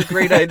 this is a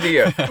great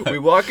idea. We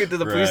walk into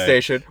the police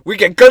station. We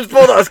get guns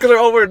pulled on us because they're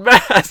all wearing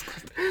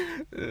masks.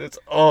 It's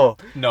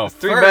no.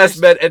 Three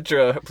masked men enter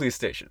a police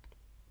station.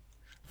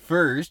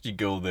 First, you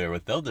go there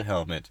without the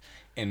helmet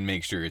and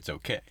make sure it's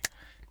okay.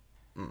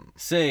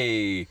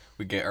 Say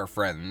we get our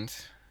friend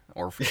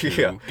or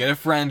get a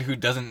friend who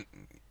doesn't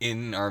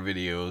in our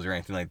videos or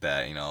anything like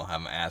that. Have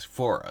them ask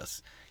for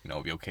us.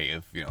 It'd be okay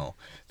if,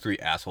 three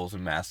assholes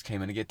in masks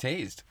came in to get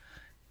tased.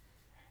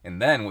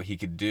 And then what he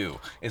could do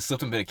is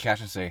slip them a bit of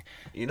cash and say,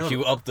 if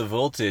you up the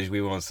voltage,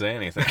 we won't say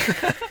anything.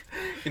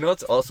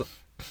 What's also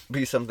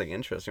be something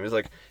interesting? It was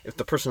like, if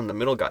the person in the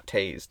middle got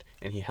tased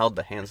and he held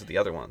the hands of the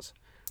other ones,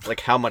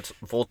 like how much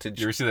voltage...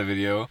 You ever see that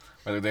video?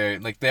 Where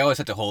they always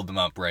have to hold them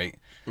up, right?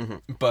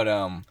 Mm-hmm.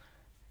 But,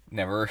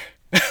 never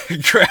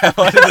grab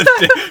onto the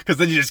dick, because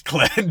then you just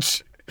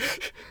clench.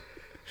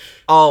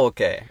 Oh,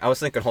 okay. I was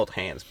thinking hold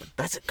hands, but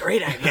that's a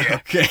great idea.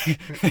 Okay.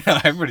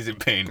 Everybody's in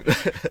pain.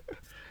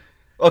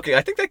 Okay,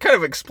 I think that kind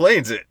of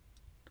explains it.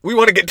 We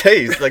want to get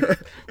tased. Like,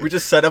 we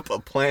just set up a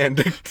plan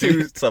to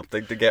do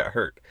something to get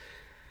hurt.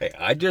 Hey,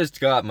 I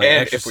just got my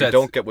and extra if we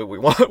don't get what we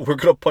want, we're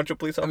going to punch a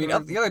police officer.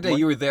 The other day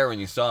you were there when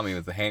you saw me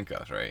with the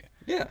handcuffs, right?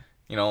 Yeah.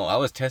 I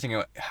was testing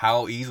out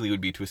how easily it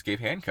would be to escape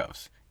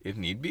handcuffs, if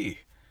need be.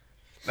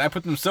 And I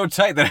put them so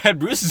tight that I had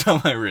bruises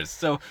on my wrist.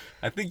 So,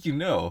 I think you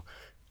know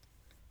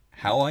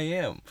how I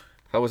am.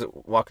 How was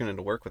it walking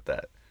into work with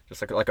that?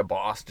 Just like a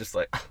boss, just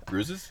like...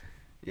 Bruises?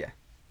 Yeah.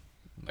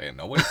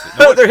 Nobody.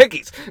 They're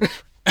hickeys.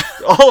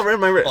 All around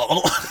my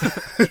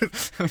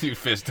wrist. You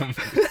fist them.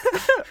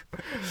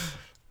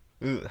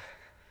 Ugh.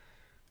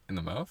 In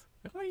the mouth?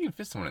 How you can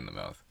fist someone in the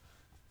mouth?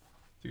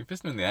 You can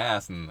fist him in the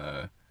ass and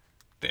the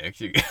dick.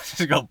 You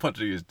just go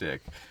punching his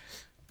dick.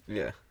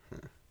 Yeah.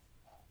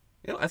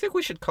 I think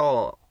we should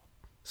call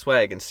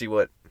Swag and see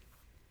what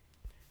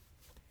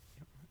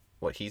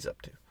he's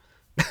up to.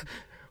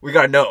 We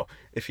gotta know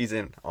if he's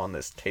in on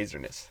this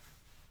taserness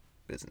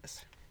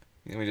business.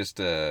 Let me just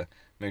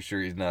make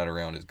sure he's not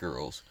around his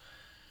girls.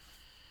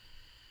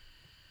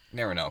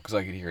 Never know, because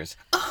I could hear his,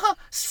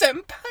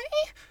 senpai?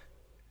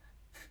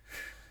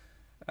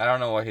 I don't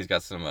know why he's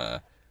got some,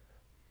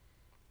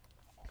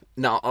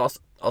 No,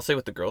 I'll say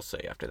what the girls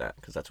say after that,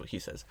 because that's what he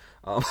says.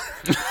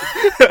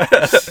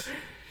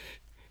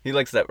 He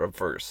likes that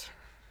reverse.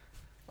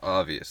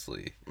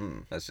 Obviously.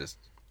 That's just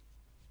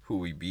who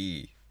we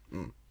be.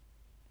 Let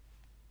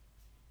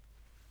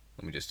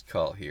me just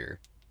call here.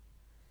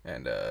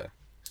 And,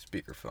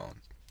 speakerphone.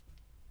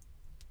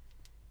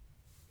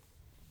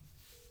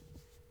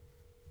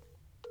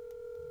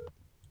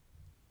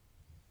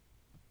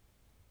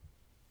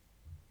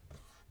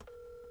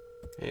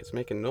 Hey, it's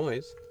making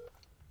noise.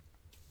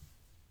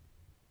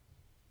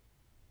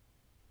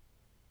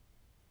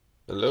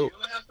 Hello. You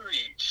have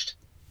reached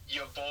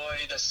your boy,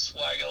 the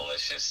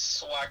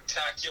swagalicious,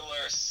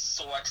 swagtacular,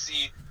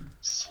 swaxy,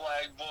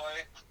 swag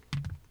boy.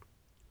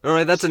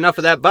 Alright, that's enough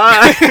of that.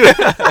 Bye!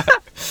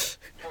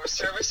 For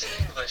service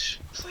in English,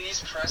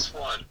 please press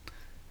 1.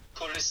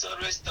 Pour le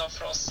service en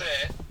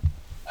français,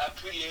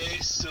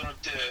 appuyez sur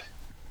 2.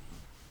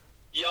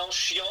 Yon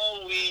chien,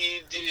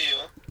 oui, dis.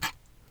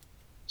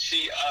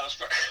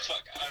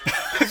 Fuck,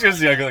 I was gonna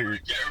see how long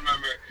can't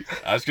remember.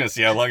 I was gonna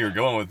see how long you were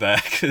going with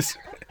that, cause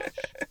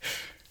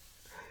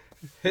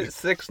Hit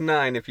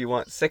 6-9 if you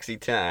want sexy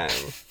time.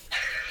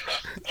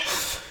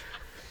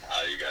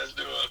 How you guys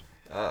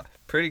doing?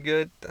 Pretty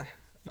good.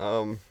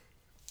 What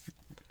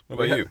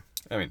about you?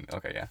 I mean,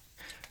 okay, yeah.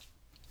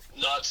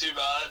 Not too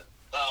bad.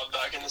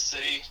 Back back in the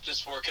city,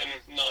 just working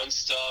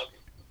non-stop,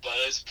 but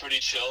it's pretty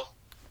chill.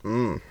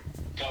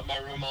 Got my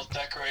room all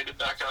decorated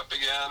back up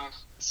again.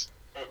 It's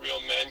a real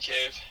man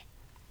cave.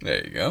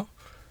 There you go.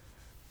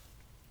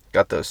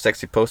 Got those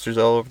sexy posters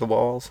all over the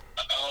walls.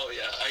 Oh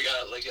yeah, I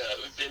got like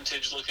a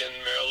vintage-looking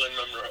Marilyn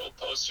Monroe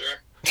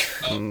poster.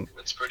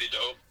 It's pretty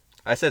dope.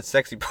 I said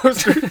sexy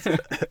posters.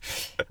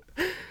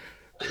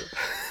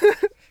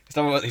 He's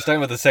talking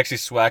about the sexy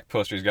swag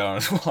poster he's got on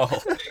his wall.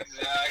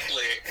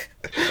 Exactly.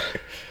 Yeah.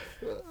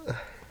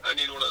 I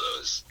need one of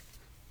those.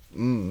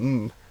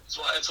 Mm-hmm. That's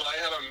why I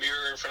have a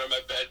mirror in front of my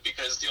bed,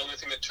 because the only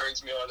thing that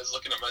turns me on is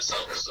looking at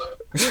myself. So.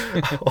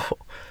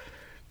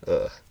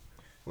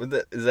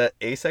 Is that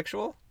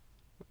asexual?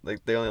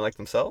 Like they only like I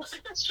themselves?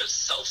 think that's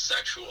just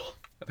self-sexual.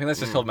 I think that's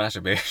just called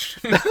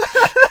masturbation. Yeah,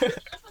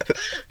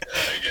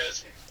 I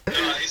guess.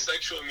 No,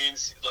 asexual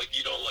means like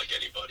you don't like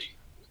anybody.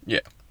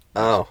 Yeah.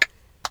 Oh.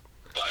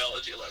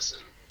 Biology lesson.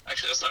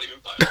 Actually, that's not even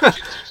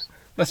biology.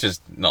 That's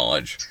just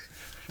knowledge.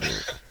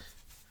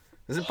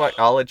 Isn't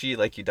biology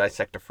like you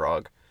dissect a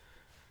frog?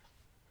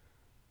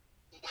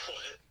 What?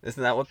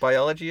 Isn't that what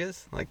biology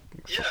is? Like.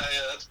 Yeah,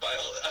 that's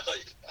biology. I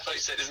thought you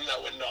said, isn't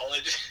that what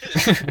knowledge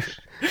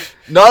is?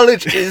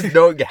 Knowledge is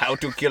knowing how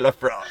to kill a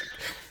frog.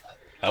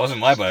 That wasn't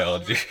my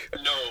biology.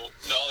 No,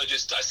 knowledge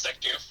is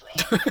dissecting a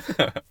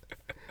frog.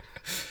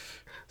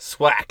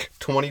 Swack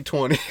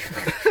 2020.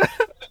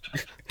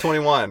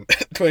 21.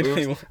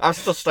 2021. Oops. I'm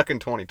still stuck in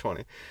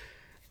 2020.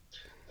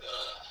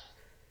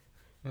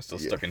 I'm still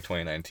stuck in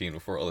 2019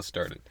 before all this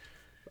started.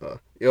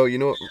 Yo, you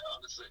know what? Yeah,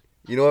 honestly.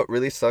 You know what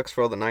really sucks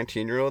for all the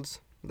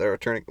 19-year-olds that are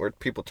turning, or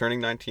people turning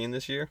 19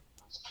 this year?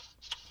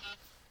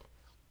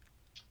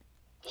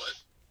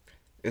 What?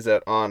 Is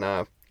that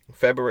on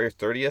February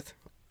 30th,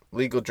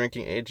 legal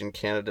drinking age in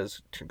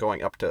Canada's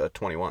going up to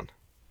 21.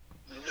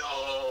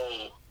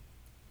 No.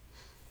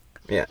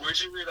 Yeah. Where'd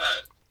you read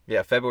that?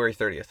 Yeah, February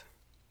 30th.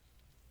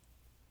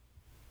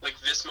 Like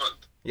this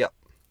month? Yep.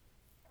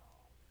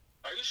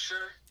 Are you sure?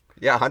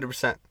 Yeah,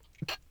 100%.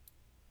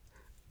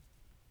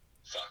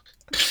 Fuck.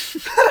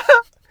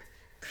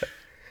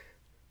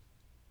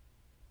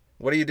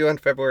 What are you doing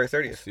February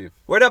 30th? See.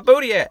 Where that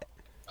booty at?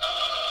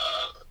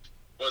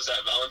 Was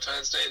that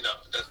Valentine's Day? No.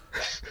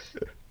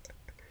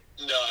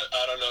 No,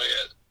 I don't know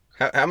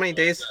yet. How many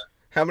days?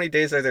 How many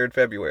days are there in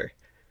February?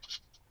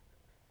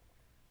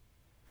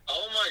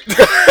 Oh my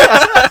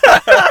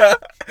god.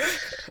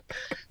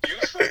 You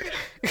fucking...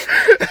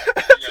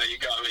 Yeah, you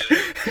got me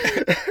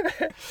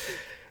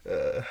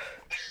there.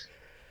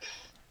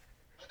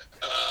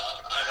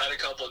 I had a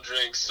couple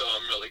drinks, so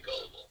I'm really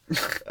gullible.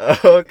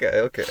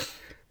 Okay.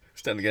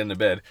 It's time to get into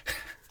bed.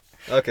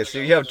 Okay, so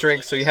you have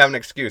drinks, so you have an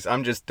excuse.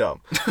 I'm just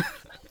dumb.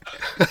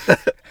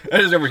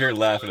 I'm just over here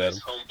laughing at This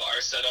him. home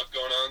bar setup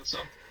going on, so...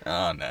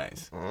 Oh,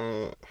 nice.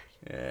 Uh,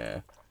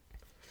 Yeah.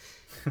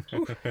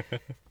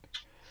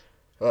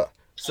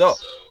 so,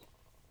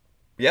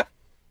 yeah?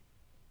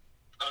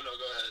 Oh, no,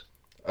 go ahead.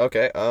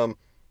 Okay,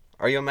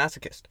 are you a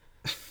masochist?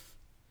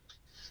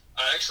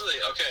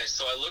 Okay,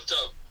 so I looked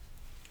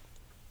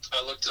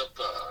up,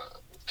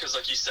 because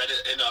like you said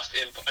it enough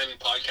in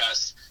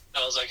podcasts,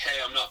 I was like, hey,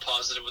 I'm not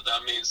positive what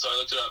that means, so I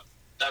looked it up.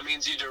 That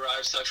means you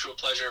derive sexual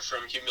pleasure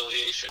from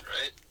humiliation,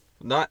 right?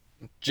 Not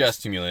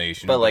Just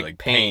humiliation, But, like,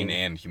 pain.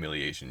 and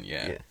humiliation,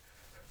 yeah.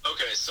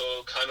 Okay,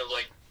 so kind of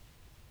like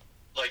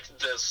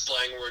the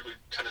slang word would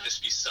kind of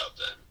just be sub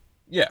then.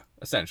 Yeah,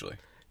 essentially.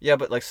 yeah,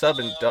 but like sub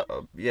and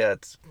yeah,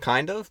 it's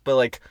kind of, but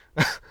like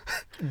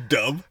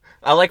Dub?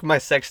 I like my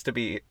sex to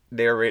be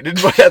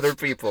narrated by other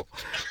people.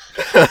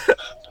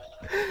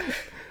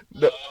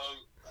 No.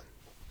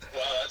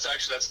 Wow,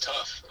 that's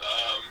tough.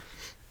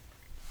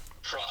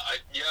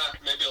 Yeah,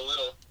 maybe a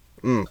little.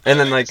 And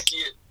then I like can see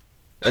it.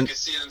 I can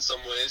see it in some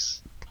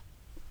ways.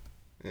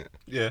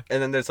 Yeah.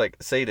 and then there's like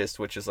sadist,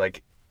 which is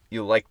like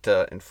you like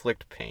to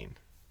inflict pain.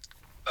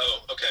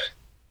 Oh, okay.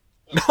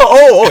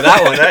 Oh,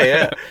 that one,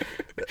 yeah.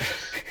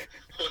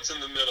 What's in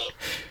the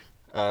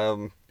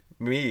middle?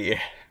 Me,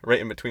 right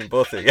in between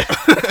both of you.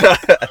 Alright.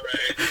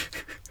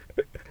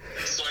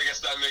 So I guess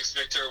that makes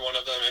Victor one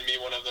of them and me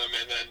one of them,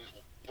 and then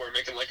we're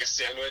making like a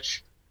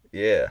sandwich.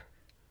 Yeah.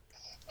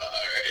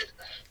 Alright.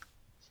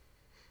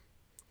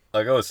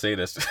 I'll go with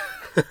sadist.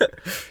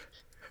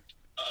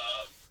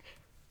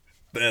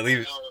 At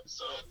least.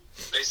 So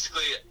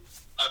basically,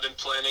 I've been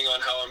planning on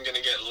how I'm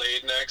gonna get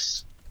laid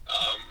next.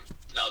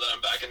 Now that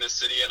I'm back in the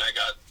city and I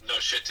got no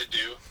shit to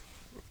do.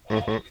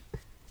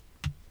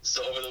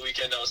 So over the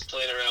weekend I was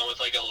playing around with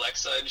like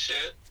Alexa and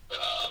shit.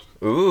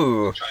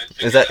 Ooh. Trying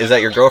to Is figure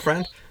that your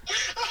girlfriend?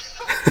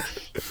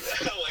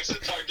 Alexa,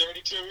 talk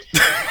dirty to me.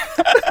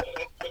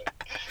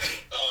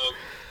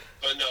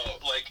 But no,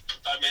 like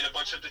I made a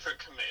bunch of different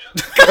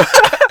commands.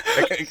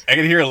 I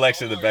can hear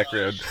Alexa in the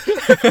background.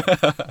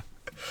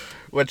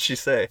 What'd she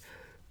say?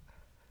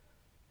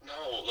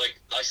 No, like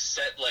I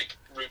set like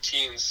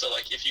routines, so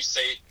like if you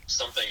say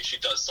something, she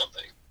does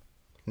something.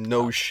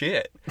 No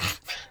shit.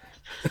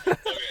 Okay.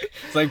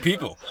 It's like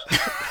people.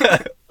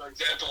 For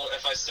example,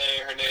 if I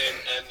say her name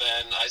and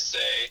then I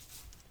say,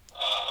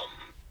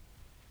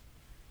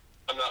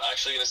 I'm not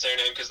actually gonna say her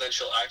name because then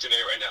she'll activate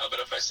right now. But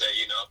if I say,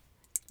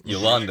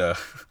 Yolanda.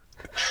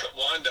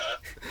 Wanda,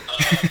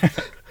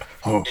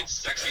 it's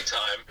sexy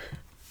time,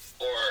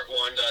 or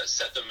Wanda,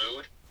 set the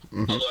mood.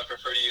 Mm-hmm. Although I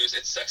prefer to use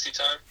it's sexy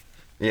time.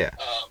 Yeah.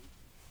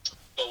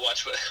 But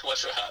watch what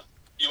happens.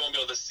 You won't be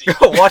able to see.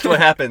 Watch what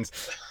happens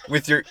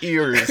with your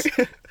ears.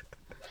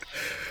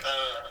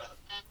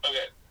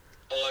 Okay,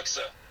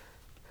 Alexa,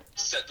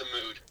 set the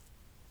mood.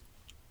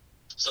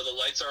 So the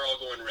lights are all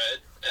going red,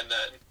 and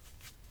then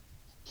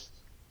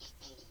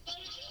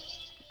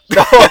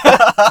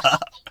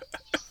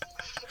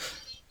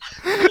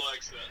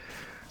Alexa,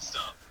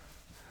 stop.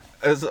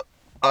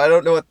 I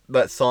don't know what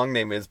that song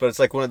name is, but it's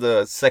like one of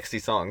the sexy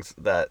songs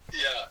that.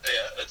 Yeah,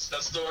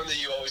 that's the one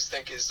that you always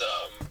think is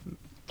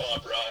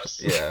Bob Ross.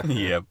 Yeah.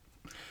 Yep.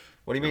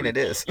 What do you mean it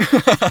is? They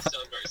sound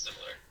very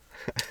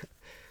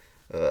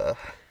similar.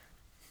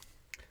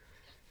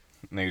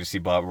 Now you just see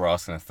Bob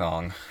Ross in a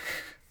thong,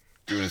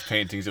 doing his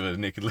paintings of a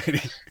naked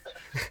lady.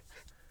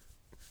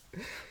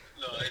 No,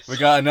 it's, We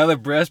got another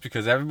breast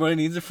because everybody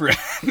needs a friend.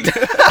 that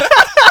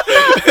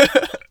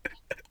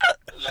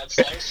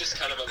song's just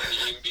kind of a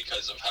meme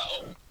because of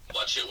how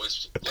much it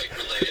was like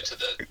related to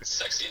the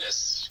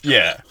sexiness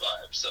Yeah.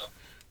 vibe. So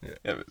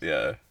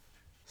Yeah.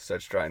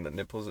 Starts drying the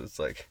nipples. It's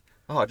like,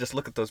 oh, just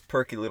look at those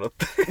perky little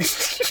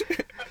things.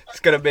 It's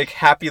gonna make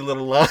happy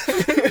little lines.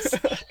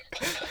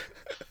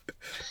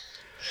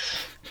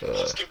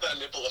 let's give that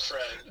nipple a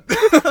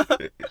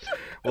friend.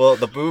 Well,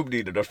 the boob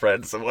needed a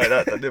friend, so why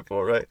not the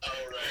nipple, right? Oh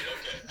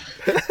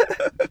right,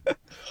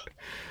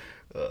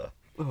 okay.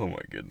 Oh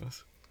my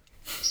goodness.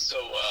 So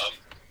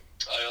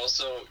I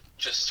also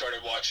just started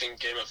watching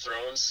Game of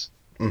Thrones.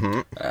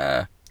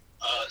 Mm-hmm.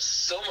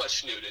 So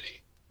much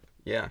nudity.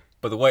 Yeah.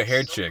 But the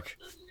white-haired So chick,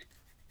 much nudity.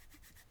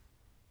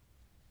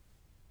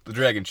 the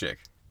dragon chick,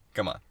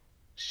 come on,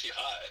 She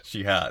hot.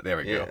 she hot. There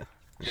we Yeah. go.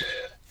 Yeah.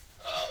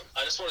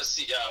 I just want to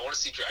see. Yeah, I want to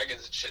see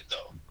dragons and shit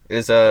though.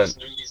 Is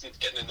Nudity's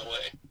getting in the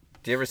way.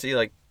 do you ever see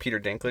like Peter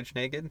Dinklage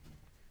naked?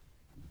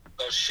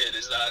 Oh shit,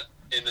 is that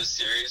in this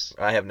series?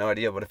 I have no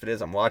idea, but if it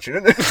is, I'm watching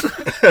it. No,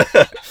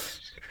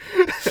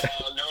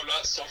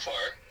 not so far.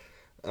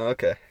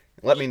 Okay.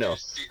 Let me know.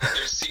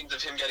 There's scenes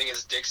of him getting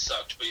his dick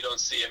sucked, but you don't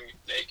see him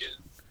naked.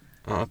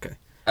 Oh, okay.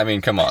 I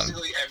mean, come on.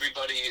 Basically,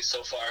 everybody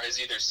so far has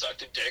either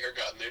sucked a dick or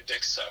gotten their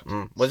dick sucked.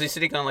 Was he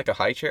sitting on like a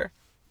high chair?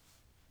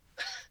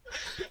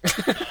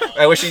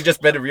 I wish he'd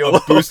just been a real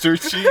Booster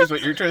T is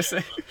what you're trying to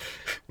say?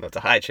 No, it's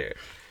a high chair.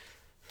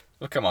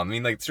 Well, come on. I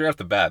mean, like, straight off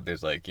the bat,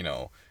 there's like,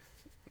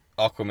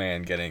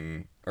 Aquaman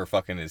getting, or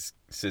fucking his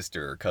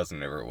sister or cousin,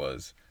 whatever it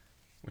was,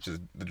 which is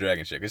the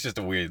dragon chick. It's just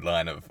a weird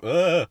line of,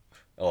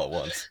 all at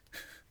once.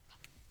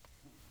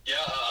 Yeah,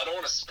 I don't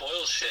want to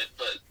spoil shit,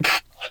 but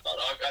I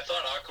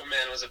thought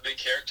Aquaman was a big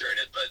character in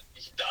it, but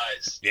he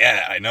dies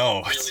Yeah, I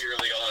know. really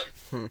early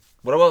on.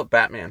 What about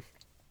Batman?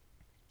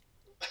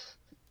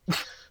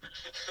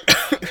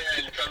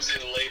 Batman comes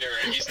in later,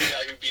 and he's the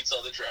guy who beats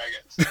all the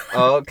dragons.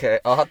 Oh, okay.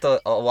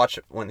 I'll watch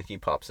it when he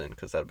pops in,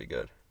 because that'd be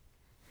good.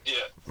 Yeah.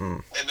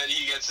 Mm. And then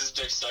he gets his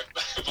dick sucked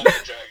by the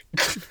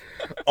dragon.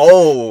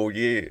 Oh,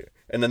 yeah.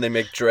 And then they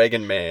make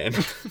Dragon Man.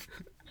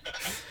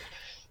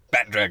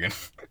 Bat Dragon.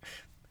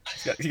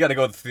 You gotta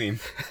go with the theme.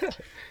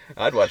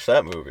 I'd watch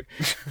that movie.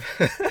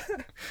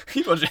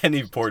 You watch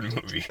any porn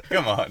movie.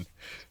 Come on.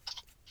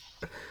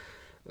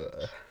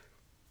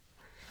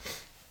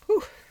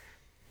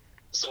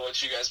 So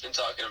what you guys been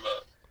talking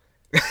about?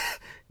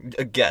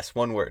 A guess,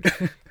 one word.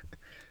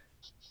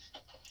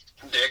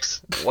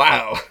 Dicks.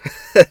 Wow.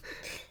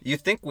 You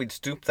think we'd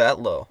stoop that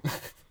low?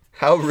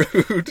 How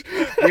rude.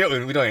 We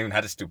don't even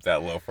have to stoop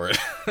that low for it.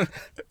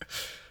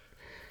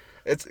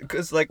 It's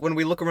because, like, when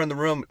we look around the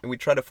room and we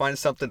try to find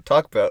something to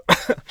talk about,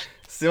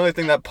 it's the only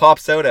thing that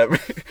pops out at me.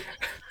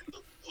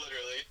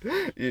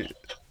 Literally.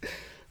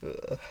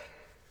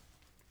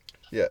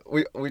 Yeah,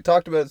 we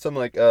talked about some,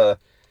 like,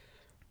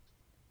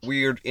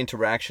 weird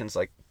interactions,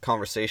 like,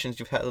 conversations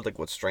you've had, like,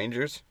 with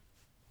strangers.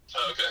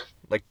 Oh, okay.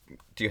 Like,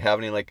 do you have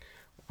any, like,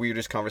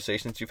 weirdest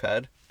conversations you've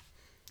had?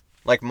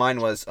 Like,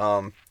 mine was,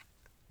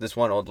 this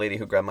one old lady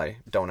who grabbed my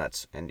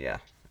donuts, and yeah,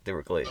 they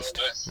were glazed.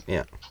 Oh, nice.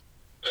 Yeah.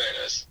 Very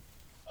nice.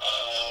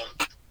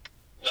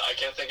 No, I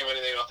can't think of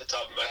anything off the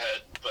top of my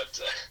head,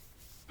 but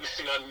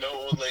no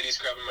old ladies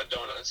grabbing my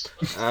donuts.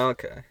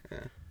 Okay,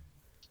 yeah.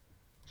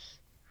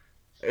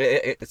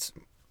 It's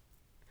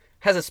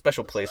has a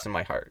special place in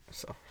my heart,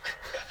 so.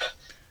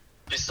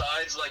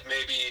 Besides, like,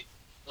 maybe,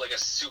 like, a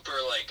super,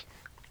 like,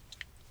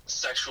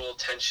 sexual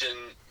tension,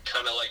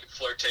 kind of, like,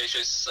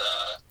 flirtatious,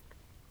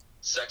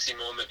 sexy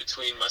moment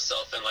between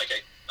myself and, like,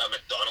 a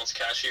McDonald's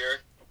cashier,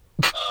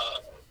 I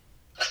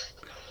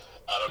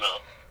don't know.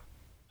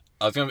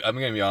 I'm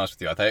gonna be honest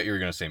with you. I thought you were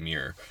gonna say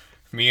mirror.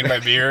 Me and my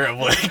mirror, I'm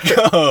like,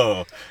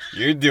 oh,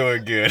 you're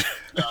doing good.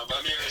 No,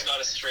 my mirror is not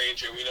a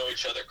stranger. We know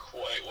each other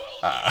quite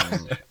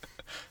well.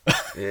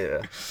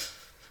 Yeah.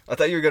 I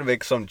thought you were gonna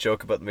make some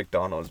joke about the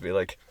McDonald's, be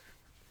like,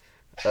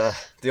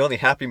 the only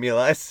Happy Meal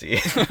I see.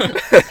 Oh,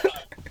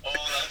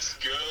 that's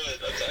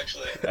good. That's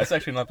actually That's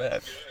actually not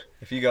bad. good.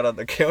 If you got on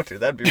the counter,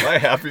 that'd be my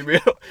Happy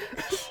Meal.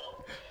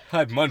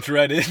 I'd munch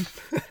right in.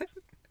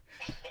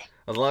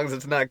 As long as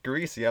it's not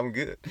greasy, I'm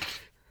good.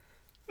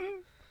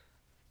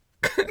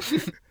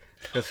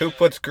 Because who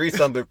puts grease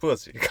on their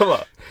pussy? Come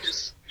on.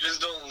 Just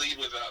don't lead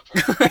with that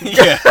part.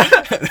 Yeah.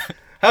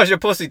 How's your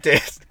pussy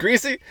taste?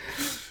 Greasy?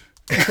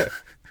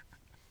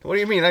 What do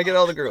you mean? I get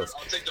all the girls.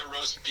 I'll take the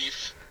roast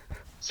beef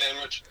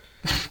sandwich.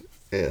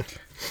 Yeah.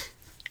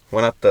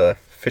 Why not the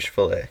fish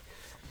fillet?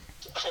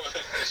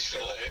 Fish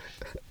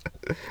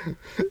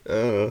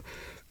fillet.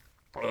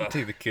 I'll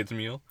take the kids'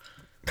 meal.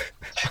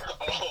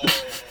 Oh.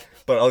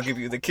 But I'll give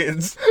you the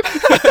kids.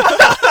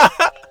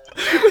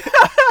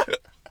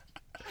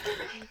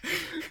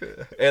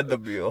 And the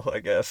meal, I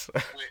guess.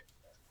 Wait.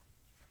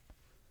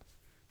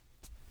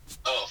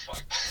 Oh,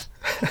 fuck.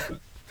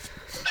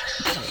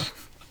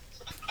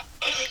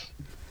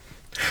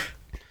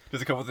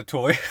 Does it come with a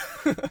toy?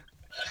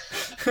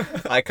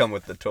 I come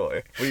with the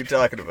toy. What are you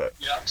talking about?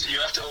 You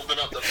have to open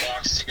up the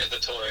box to get the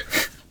toy.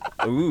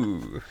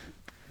 Ooh.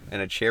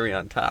 And a cherry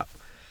on top.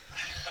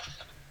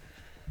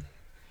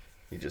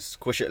 You just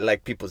squish it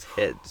like people's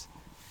heads.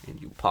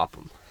 And you pop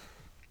them.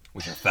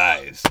 With your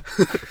thighs.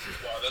 Wow,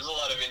 there's a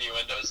lot of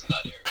innuendos in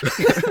that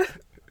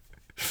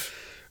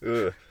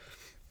area. Ugh.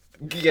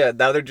 Yeah,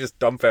 now they're just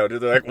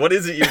dumbfounded. They're like, what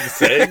is it you're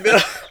saying now?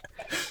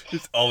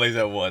 It's always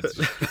at once.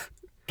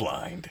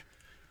 Blind.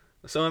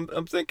 So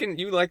I'm thinking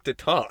you like to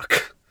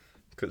talk.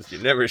 Because you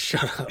never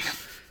shut up.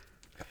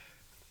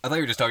 I thought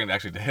you were just talking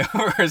actually to him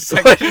for a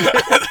second.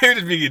 I thought you were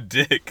just being a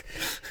dick.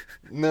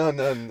 No.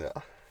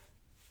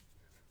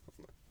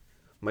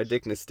 My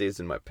dickness stays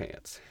in my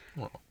pants.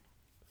 Oh.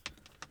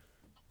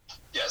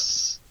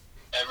 Yes.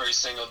 Every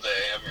single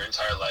day of your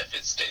entire life,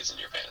 it stays in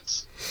your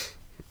pants.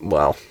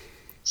 Well,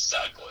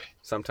 Sad boy.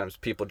 sometimes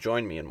people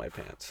join me in my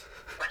pants.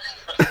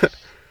 You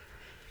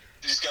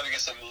just gotta get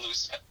some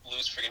loose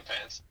freaking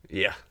pants.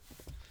 Yeah.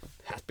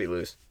 Has to be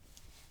loose.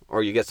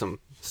 Or you get some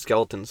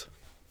skeletons.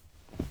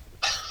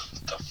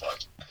 What the fuck?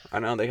 I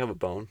know, they have a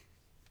bone.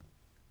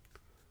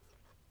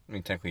 I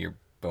mean, technically your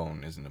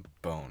bone isn't a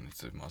bone,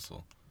 it's a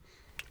muscle.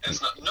 It's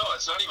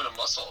not even a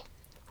muscle.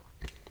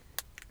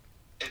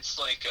 It's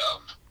like,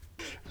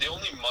 the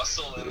only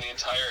muscle in the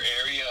entire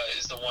area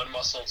is the one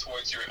muscle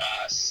towards your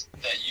ass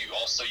that you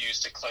also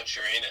use to clench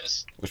your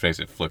anus. Which makes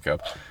it flick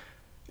up.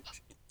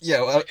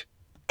 Yeah, well,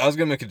 I was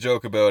gonna make a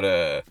joke about,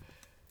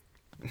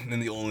 then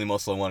the only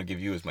muscle I want to give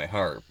you is my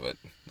heart, but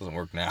it doesn't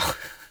work now.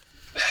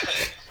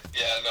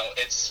 Yeah, no,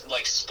 it's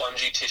like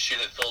spongy tissue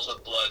that fills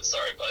with blood.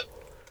 Sorry, bud.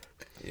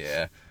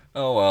 Yeah.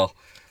 Oh, well.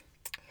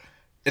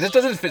 It just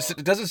doesn't fit.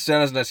 It doesn't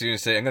sound as nice as you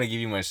say, I'm gonna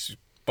give you my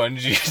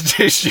spongy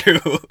tissue.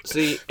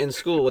 See, in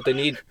school, what they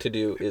need to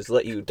do is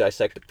let you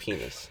dissect a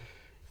penis.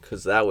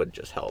 Because that would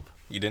just help.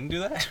 You didn't do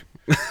that?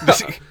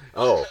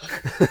 Oh.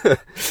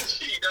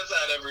 He does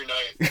that every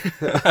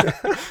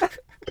night.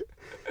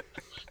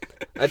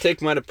 I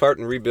take mine apart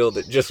and rebuild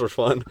it just for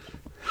fun.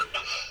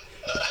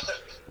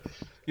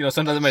 You know,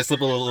 sometimes I might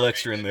slip a little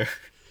extra in there.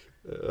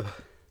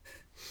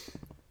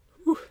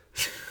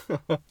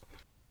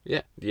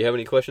 Yeah. Do you have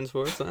any questions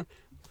for us, son?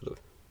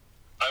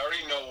 I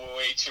already know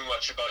way too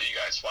much about you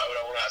guys. Why would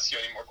I want to ask you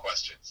any more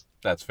questions?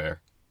 That's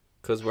fair.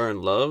 Because we're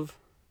in love?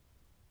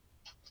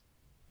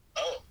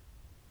 Oh.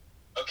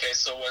 Okay,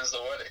 so when's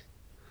the wedding?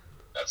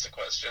 That's the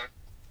question.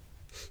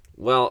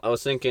 Well, I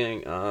was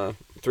thinking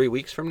 3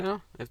 weeks from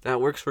now, if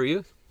that works for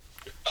you.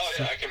 Oh,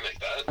 yeah, I can make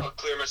that. I'll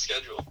clear my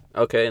schedule.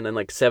 Okay, and then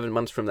like 7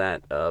 months from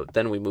that,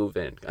 then we move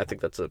in. I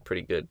think that's a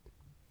pretty good...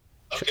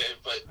 Okay,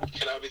 but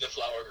can I be the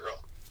flower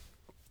girl?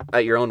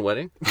 At your own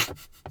wedding?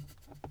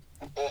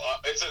 Well,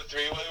 it's a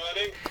three-way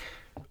wedding?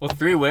 Well,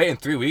 3-way in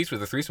 3 weeks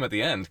with a threesome at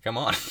the end. Come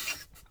on.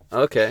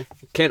 Okay.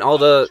 Can all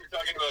the... You're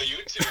talking about you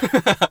two.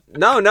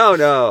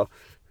 No.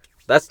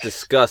 That's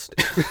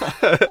disgusting.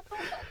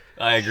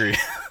 I agree.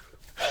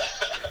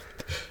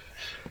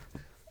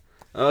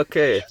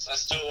 Okay. Yes, I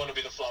still want to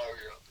be the flower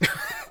girl.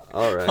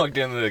 All right. Walk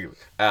down the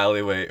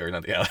alleyway, or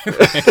not the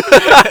alleyway.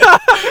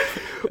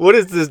 What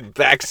is this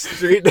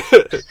backstreet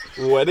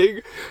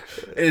wedding?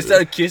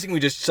 Instead of kissing, we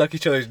just suck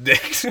each other's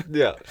dicks.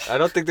 Yeah. I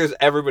don't think there's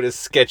ever been a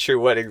sketchier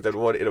wedding than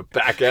one in a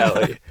back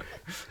alley.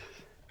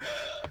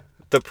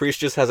 The priest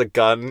just has a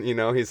gun, you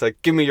know. He's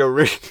like, give me your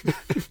ring.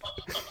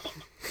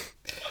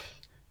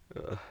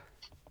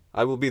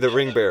 I will be the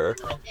ring bearer.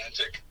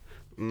 Romantic.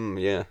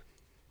 Yeah.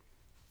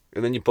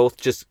 And then you both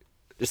just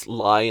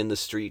lie in the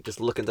street, just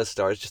look at the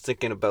stars, just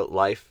thinking about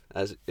life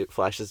as it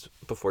flashes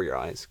before your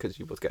eyes, because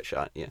you both got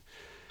shot. Yeah.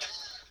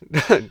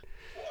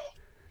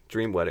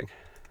 Dream wedding.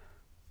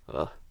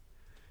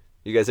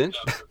 You guys in?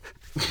 No,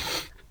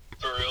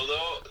 for real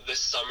though, this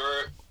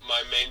summer,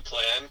 my main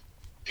plan,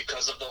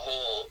 because of the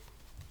whole,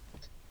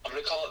 I'm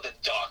gonna call it the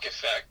doc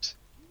effect.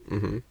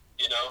 Mm-hmm.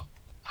 You know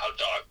how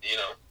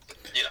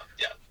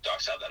yeah,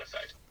 docs have that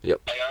effect.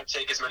 Yep. I gotta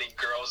take as many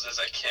girls as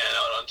I can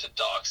out onto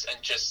docs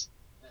and just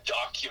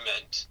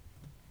document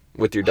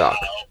With your doc.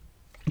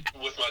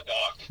 with my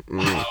doc,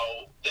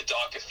 how the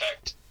doc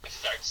effect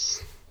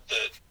affects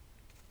the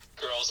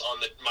girls on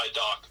my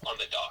doc on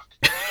the doc.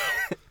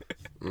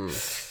 You know?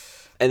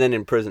 And then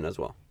in prison as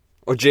well.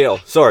 Or jail.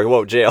 Sorry,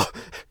 whoa, jail.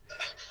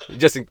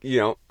 Just,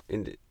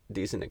 in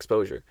decent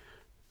exposure.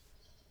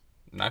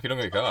 Not if you don't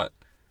get caught.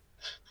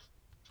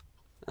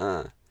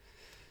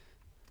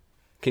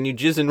 Can you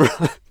jizz and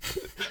run?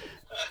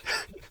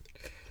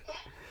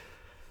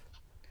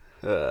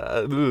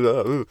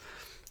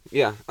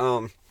 Yeah,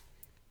 Oh,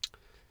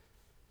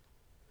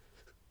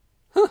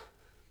 yeah.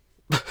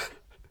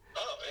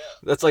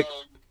 That's like,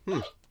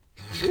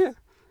 yeah.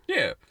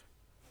 Yeah.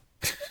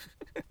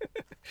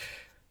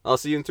 I'll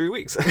see you in 3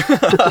 weeks. All right,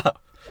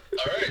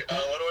 what do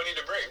I need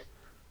to bring?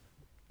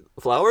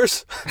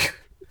 Flowers?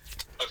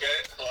 Okay,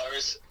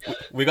 flowers. Got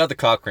it. We got the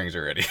cock rings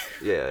already.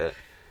 Yeah.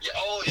 Yeah,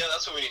 oh, yeah,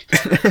 that's what we need.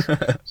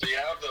 So you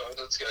have those,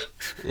 that's good.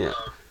 Yeah.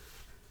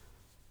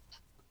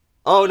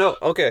 Oh, no,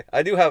 okay.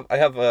 I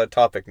have a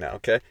topic now,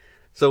 okay?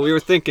 So we were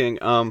thinking,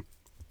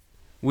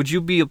 would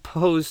you be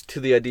opposed to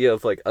the idea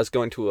of, like, us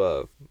going to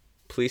a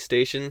police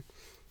station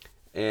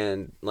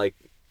and, like,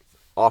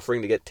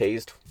 offering to get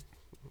tased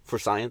for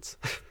science?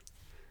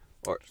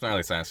 It's not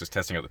really science, just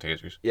testing out the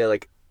tasers. Yeah,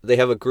 like, they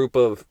have a group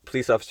of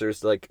police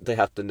officers, like, they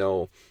have to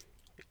know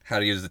How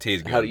to use the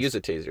taser guns. how to use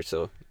a taser,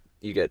 so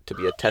you get to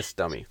be a test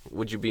dummy.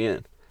 Would you be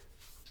in?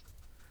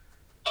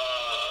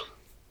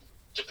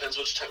 Depends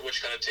which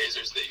kind of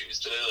tasers they use.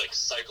 Do they, like,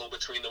 cycle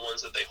between the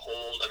ones that they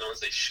hold and the ones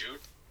they shoot?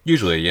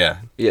 Usually, yeah.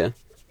 Yeah.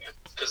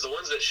 Because the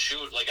ones that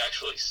shoot, like,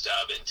 actually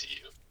stab into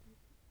you.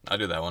 I'll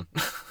do that one.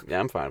 Yeah,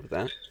 I'm fine with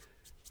that.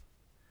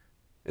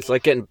 It's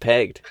like getting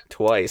pegged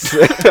twice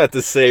at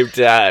the same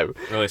time.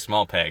 Really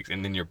small pegs,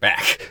 and then you're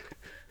back.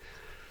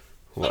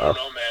 I don't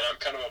know, man. I'm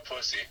kind of a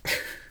pussy.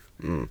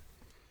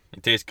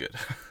 It tastes good.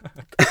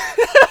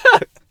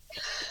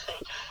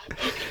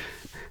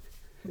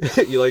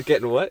 You like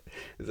getting what?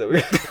 Is that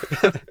weird?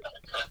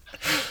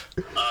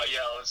 Yeah,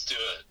 let's do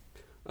it.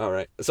 All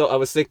right. So I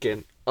was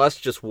thinking, us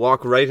just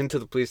walk right into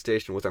the police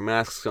station with our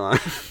masks on.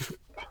 Okay.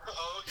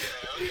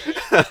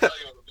 I'll tell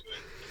you what I'm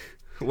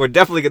doing. We're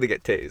definitely gonna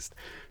get tased.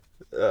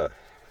 Yeah,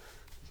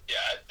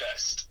 at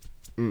best.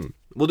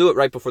 We'll do it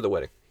right before the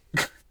wedding.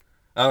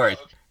 All right.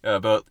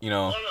 But,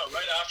 No,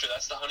 right after.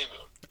 That's the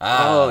honeymoon.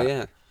 Oh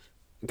yeah.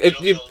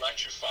 It'll be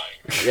electrifying.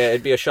 Yeah,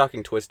 it'd be a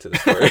shocking twist to the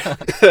story.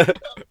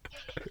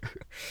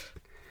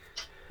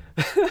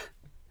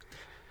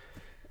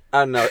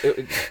 I don't know.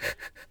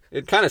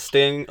 It kind of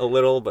sting a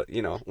little, but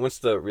once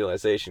the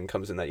realization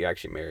comes in that you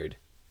actually married.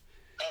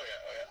 Oh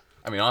yeah.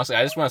 I mean, honestly,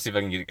 I just want to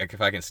see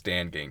if I can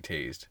stand getting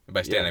tased.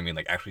 By stand, Yeah. I mean,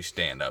 like, actually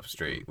stand up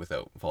straight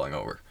without falling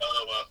over.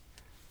 Oh, well.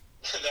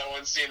 That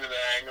one scene in The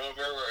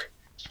Hangover where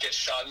you get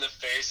shot in the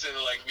face and,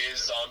 like, be a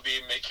zombie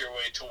and make your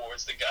way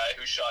towards the guy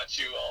who shot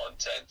you all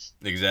intense.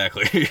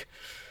 Exactly.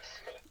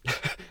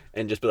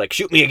 And just be like,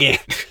 shoot me again.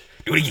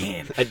 Do it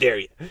again. I dare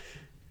you.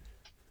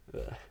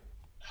 Do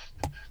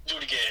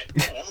it again.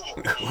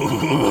 Ooh.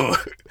 Ooh,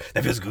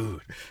 that feels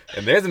good.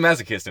 And there's a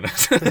masochist in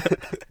us.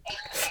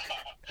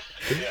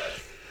 Yeah.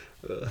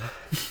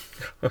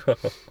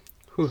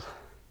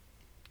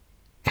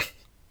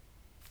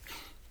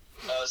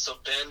 So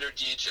band or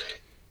DJ?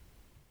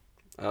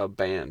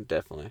 Band,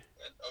 definitely.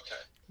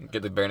 Okay.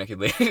 Get the bare naked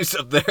ladies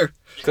up there.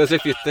 Because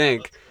if you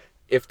think,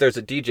 if there's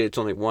a DJ, it's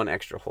only one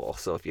extra hole.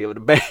 So if you have a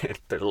band,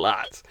 there's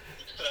lots.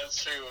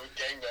 That's true.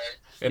 Gangbang.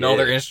 And all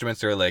their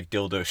instruments are like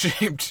dildo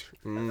shaped.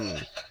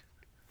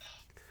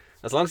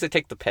 As long as they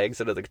take the pegs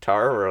out of the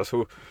guitar, or else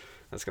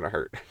that's gonna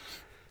hurt.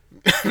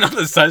 Not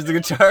the size of the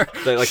guitar.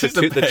 Like just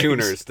the pegs.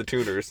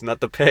 tuners,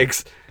 not the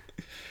pegs.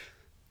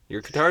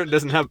 Your guitar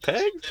doesn't have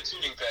pegs? The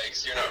tuning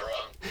pegs. You're not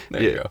wrong.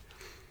 There you go.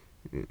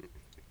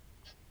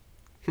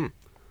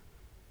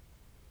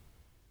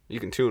 You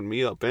can tune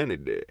me up any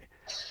day.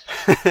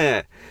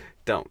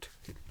 Don't.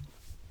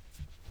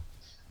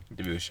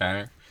 Give you a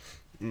shiner.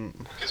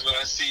 Because when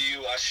I see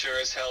you, I sure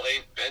as hell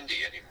ain't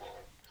bendy anymore.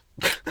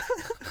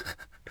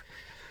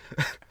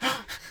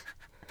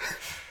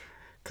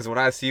 Because when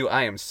I see you,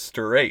 I am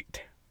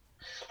straight.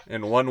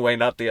 In one way,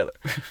 not the other.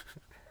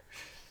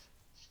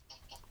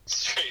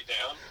 Straight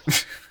down.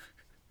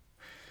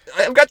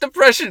 I've got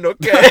depression,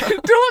 okay?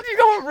 Don't you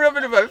go and rub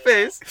it in my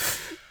face.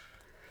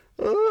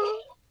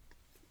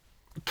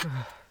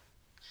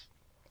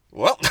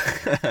 Well,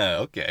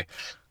 okay.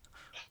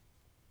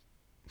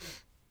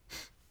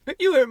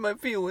 You hurt my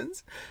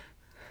feelings.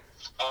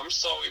 I'm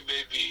sorry,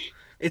 baby.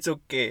 It's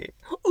okay.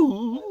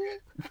 Ooh.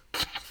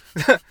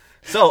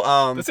 So,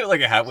 Let's say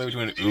like a halfway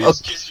between an ooh.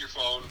 Just kiss your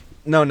phone.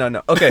 No.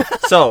 Okay,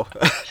 so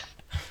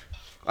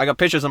I got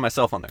pictures on my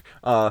cell phone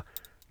there.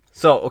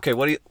 So okay,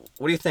 what do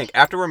you think?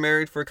 After we're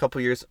married for a couple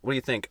years, what do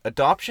you think?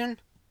 Adoption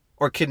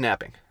or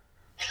kidnapping?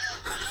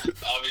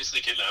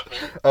 Obviously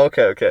kidnapping.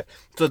 Okay.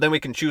 So then we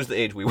can choose the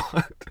age we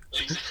want.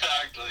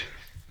 Exactly.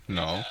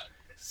 No.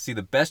 See,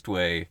 the best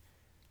way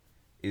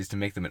is to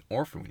make them an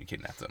orphan when you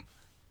kidnap them.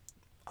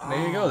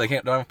 There you go. They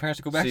don't have parents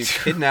to go back So you to.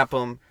 kidnap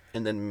them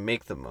and then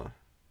make them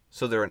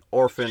so they're an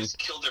orphan. Just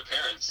killed their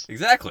parents.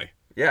 Exactly.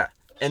 Yeah,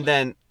 and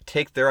then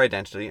take their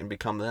identity and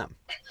become them.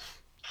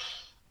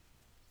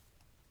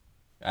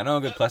 I know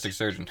a good plastic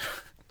surgeon.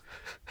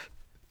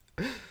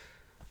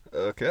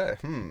 Okay.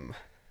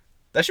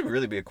 That should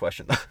really be a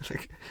question.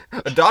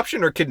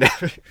 Adoption or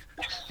kidnapping?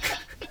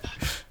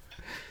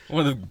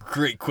 One of the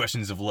great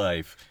questions of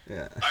life.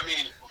 Yeah. I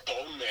mean,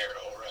 bone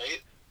marrow,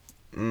 right?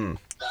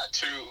 That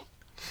too.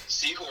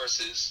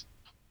 Seahorses.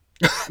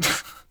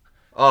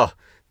 Oh,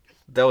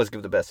 that always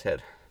give the best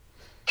head.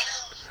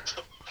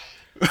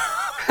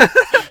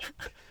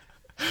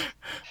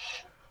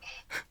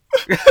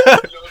 No,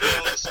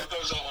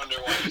 sometimes I wonder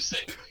why you say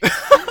it.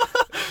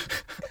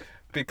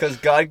 Because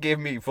God gave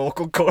me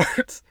vocal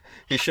cords.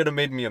 He should have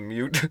made me a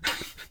mute.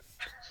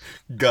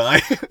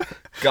 Guy?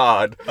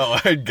 God. Oh, I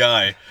heard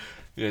Guy.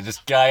 Yeah,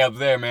 just Guy up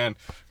there, man.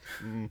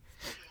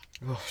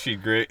 Oh, she's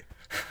great.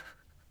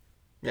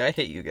 Yeah, I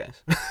hate you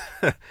guys.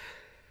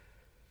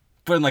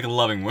 But in like a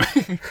loving way.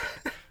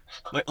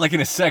 like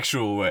in a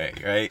sexual way,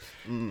 right?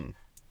 Oh,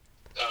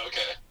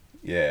 okay.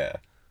 Yeah.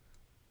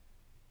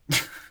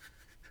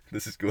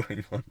 This is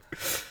going on.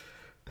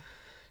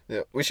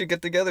 Yeah, we should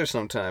get together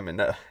sometime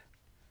and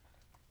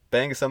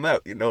bang some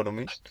out. You know what I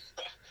mean?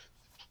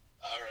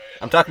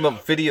 Alright. I'm talking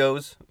about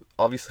videos,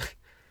 obviously.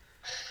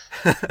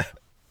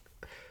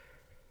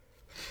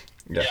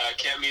 Yeah, I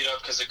can't meet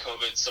up because of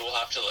COVID, so we'll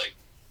have to, like,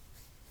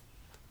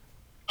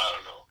 I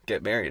don't know.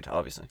 Get married,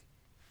 obviously.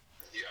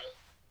 Yeah.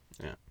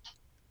 Yeah.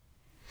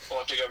 We'll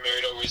have to get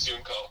married over a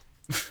Zoom call.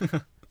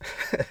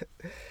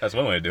 That's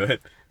one way to do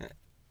it.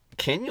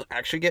 Can you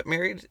actually get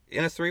married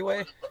in a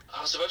three-way?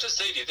 I was about to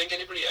say, do you think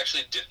anybody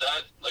actually did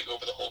that, like,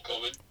 over the whole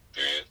COVID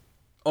period?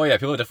 Oh yeah,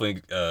 people are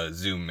definitely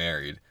Zoom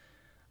married.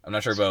 I'm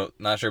not sure about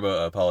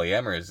a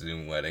polyamorous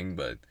Zoom wedding,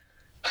 but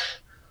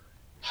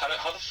How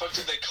the fuck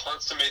did they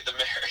consummate the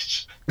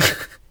marriage? I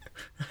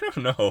don't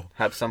know.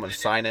 Have someone They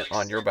did, sign it like,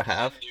 on your send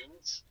behalf?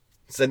 nudes?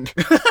 Send.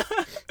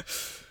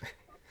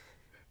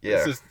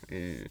 Yeah. This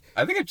is-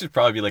 I think it should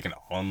probably be like an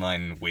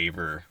online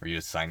waiver where you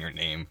just sign your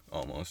name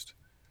almost.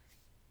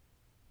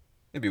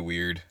 It'd be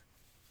weird.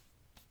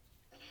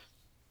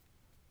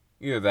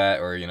 Either that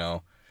or, you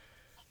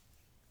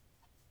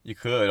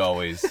could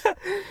always.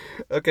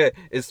 Okay,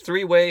 is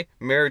three-way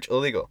marriage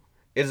illegal?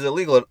 It is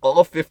illegal in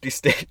all 50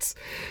 states.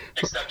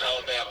 Except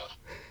Alabama.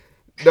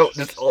 No, It's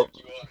just just all. like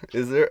you want.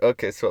 Is there?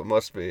 Okay, so it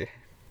must be.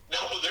 No,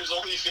 there's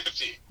only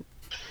 50.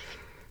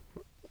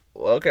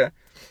 Well, okay.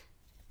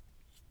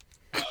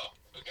 Oh,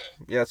 okay.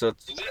 Yeah, so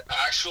it's. Is it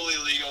actually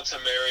legal to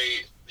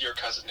marry your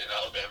cousin in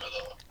Alabama,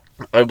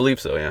 though? I believe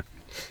so, yeah.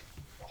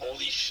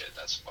 Holy shit,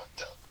 that's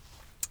fucked up.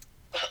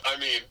 I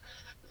mean,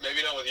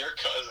 maybe not with your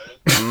cousin.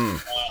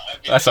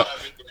 I'd be That's a-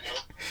 happy to know,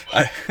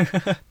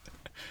 but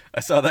I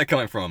saw that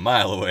coming from a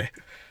mile away.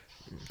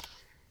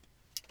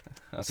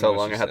 That's how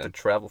long I had to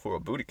travel for a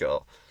booty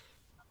call.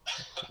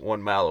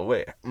 1 mile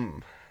away.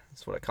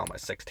 That's what I call my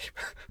sex tape.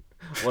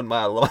 1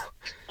 mile long.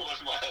 1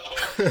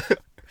 mile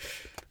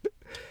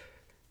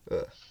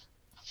away.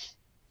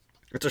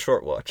 It's a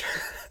short watch.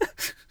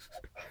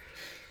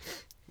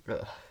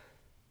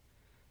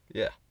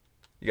 Yeah.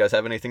 You guys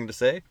have anything to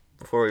say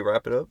before we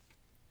wrap it up?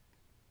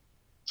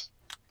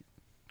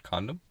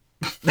 Condom?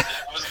 I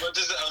was about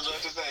to say,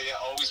 yeah,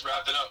 always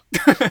wrap it up.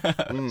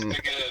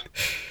 Stick it in.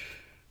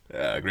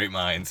 Yeah, great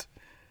minds.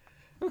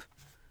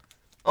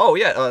 Oh,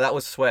 yeah. That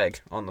was swag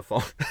on the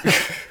phone.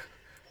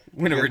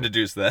 We never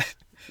introduced that.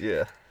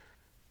 Yeah.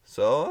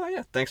 So,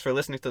 yeah. Thanks for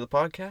listening to the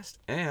podcast.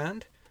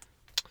 And,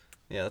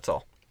 yeah, that's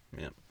all.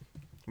 Yeah.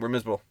 We're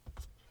miserable.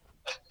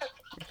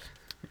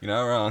 You're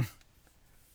not wrong.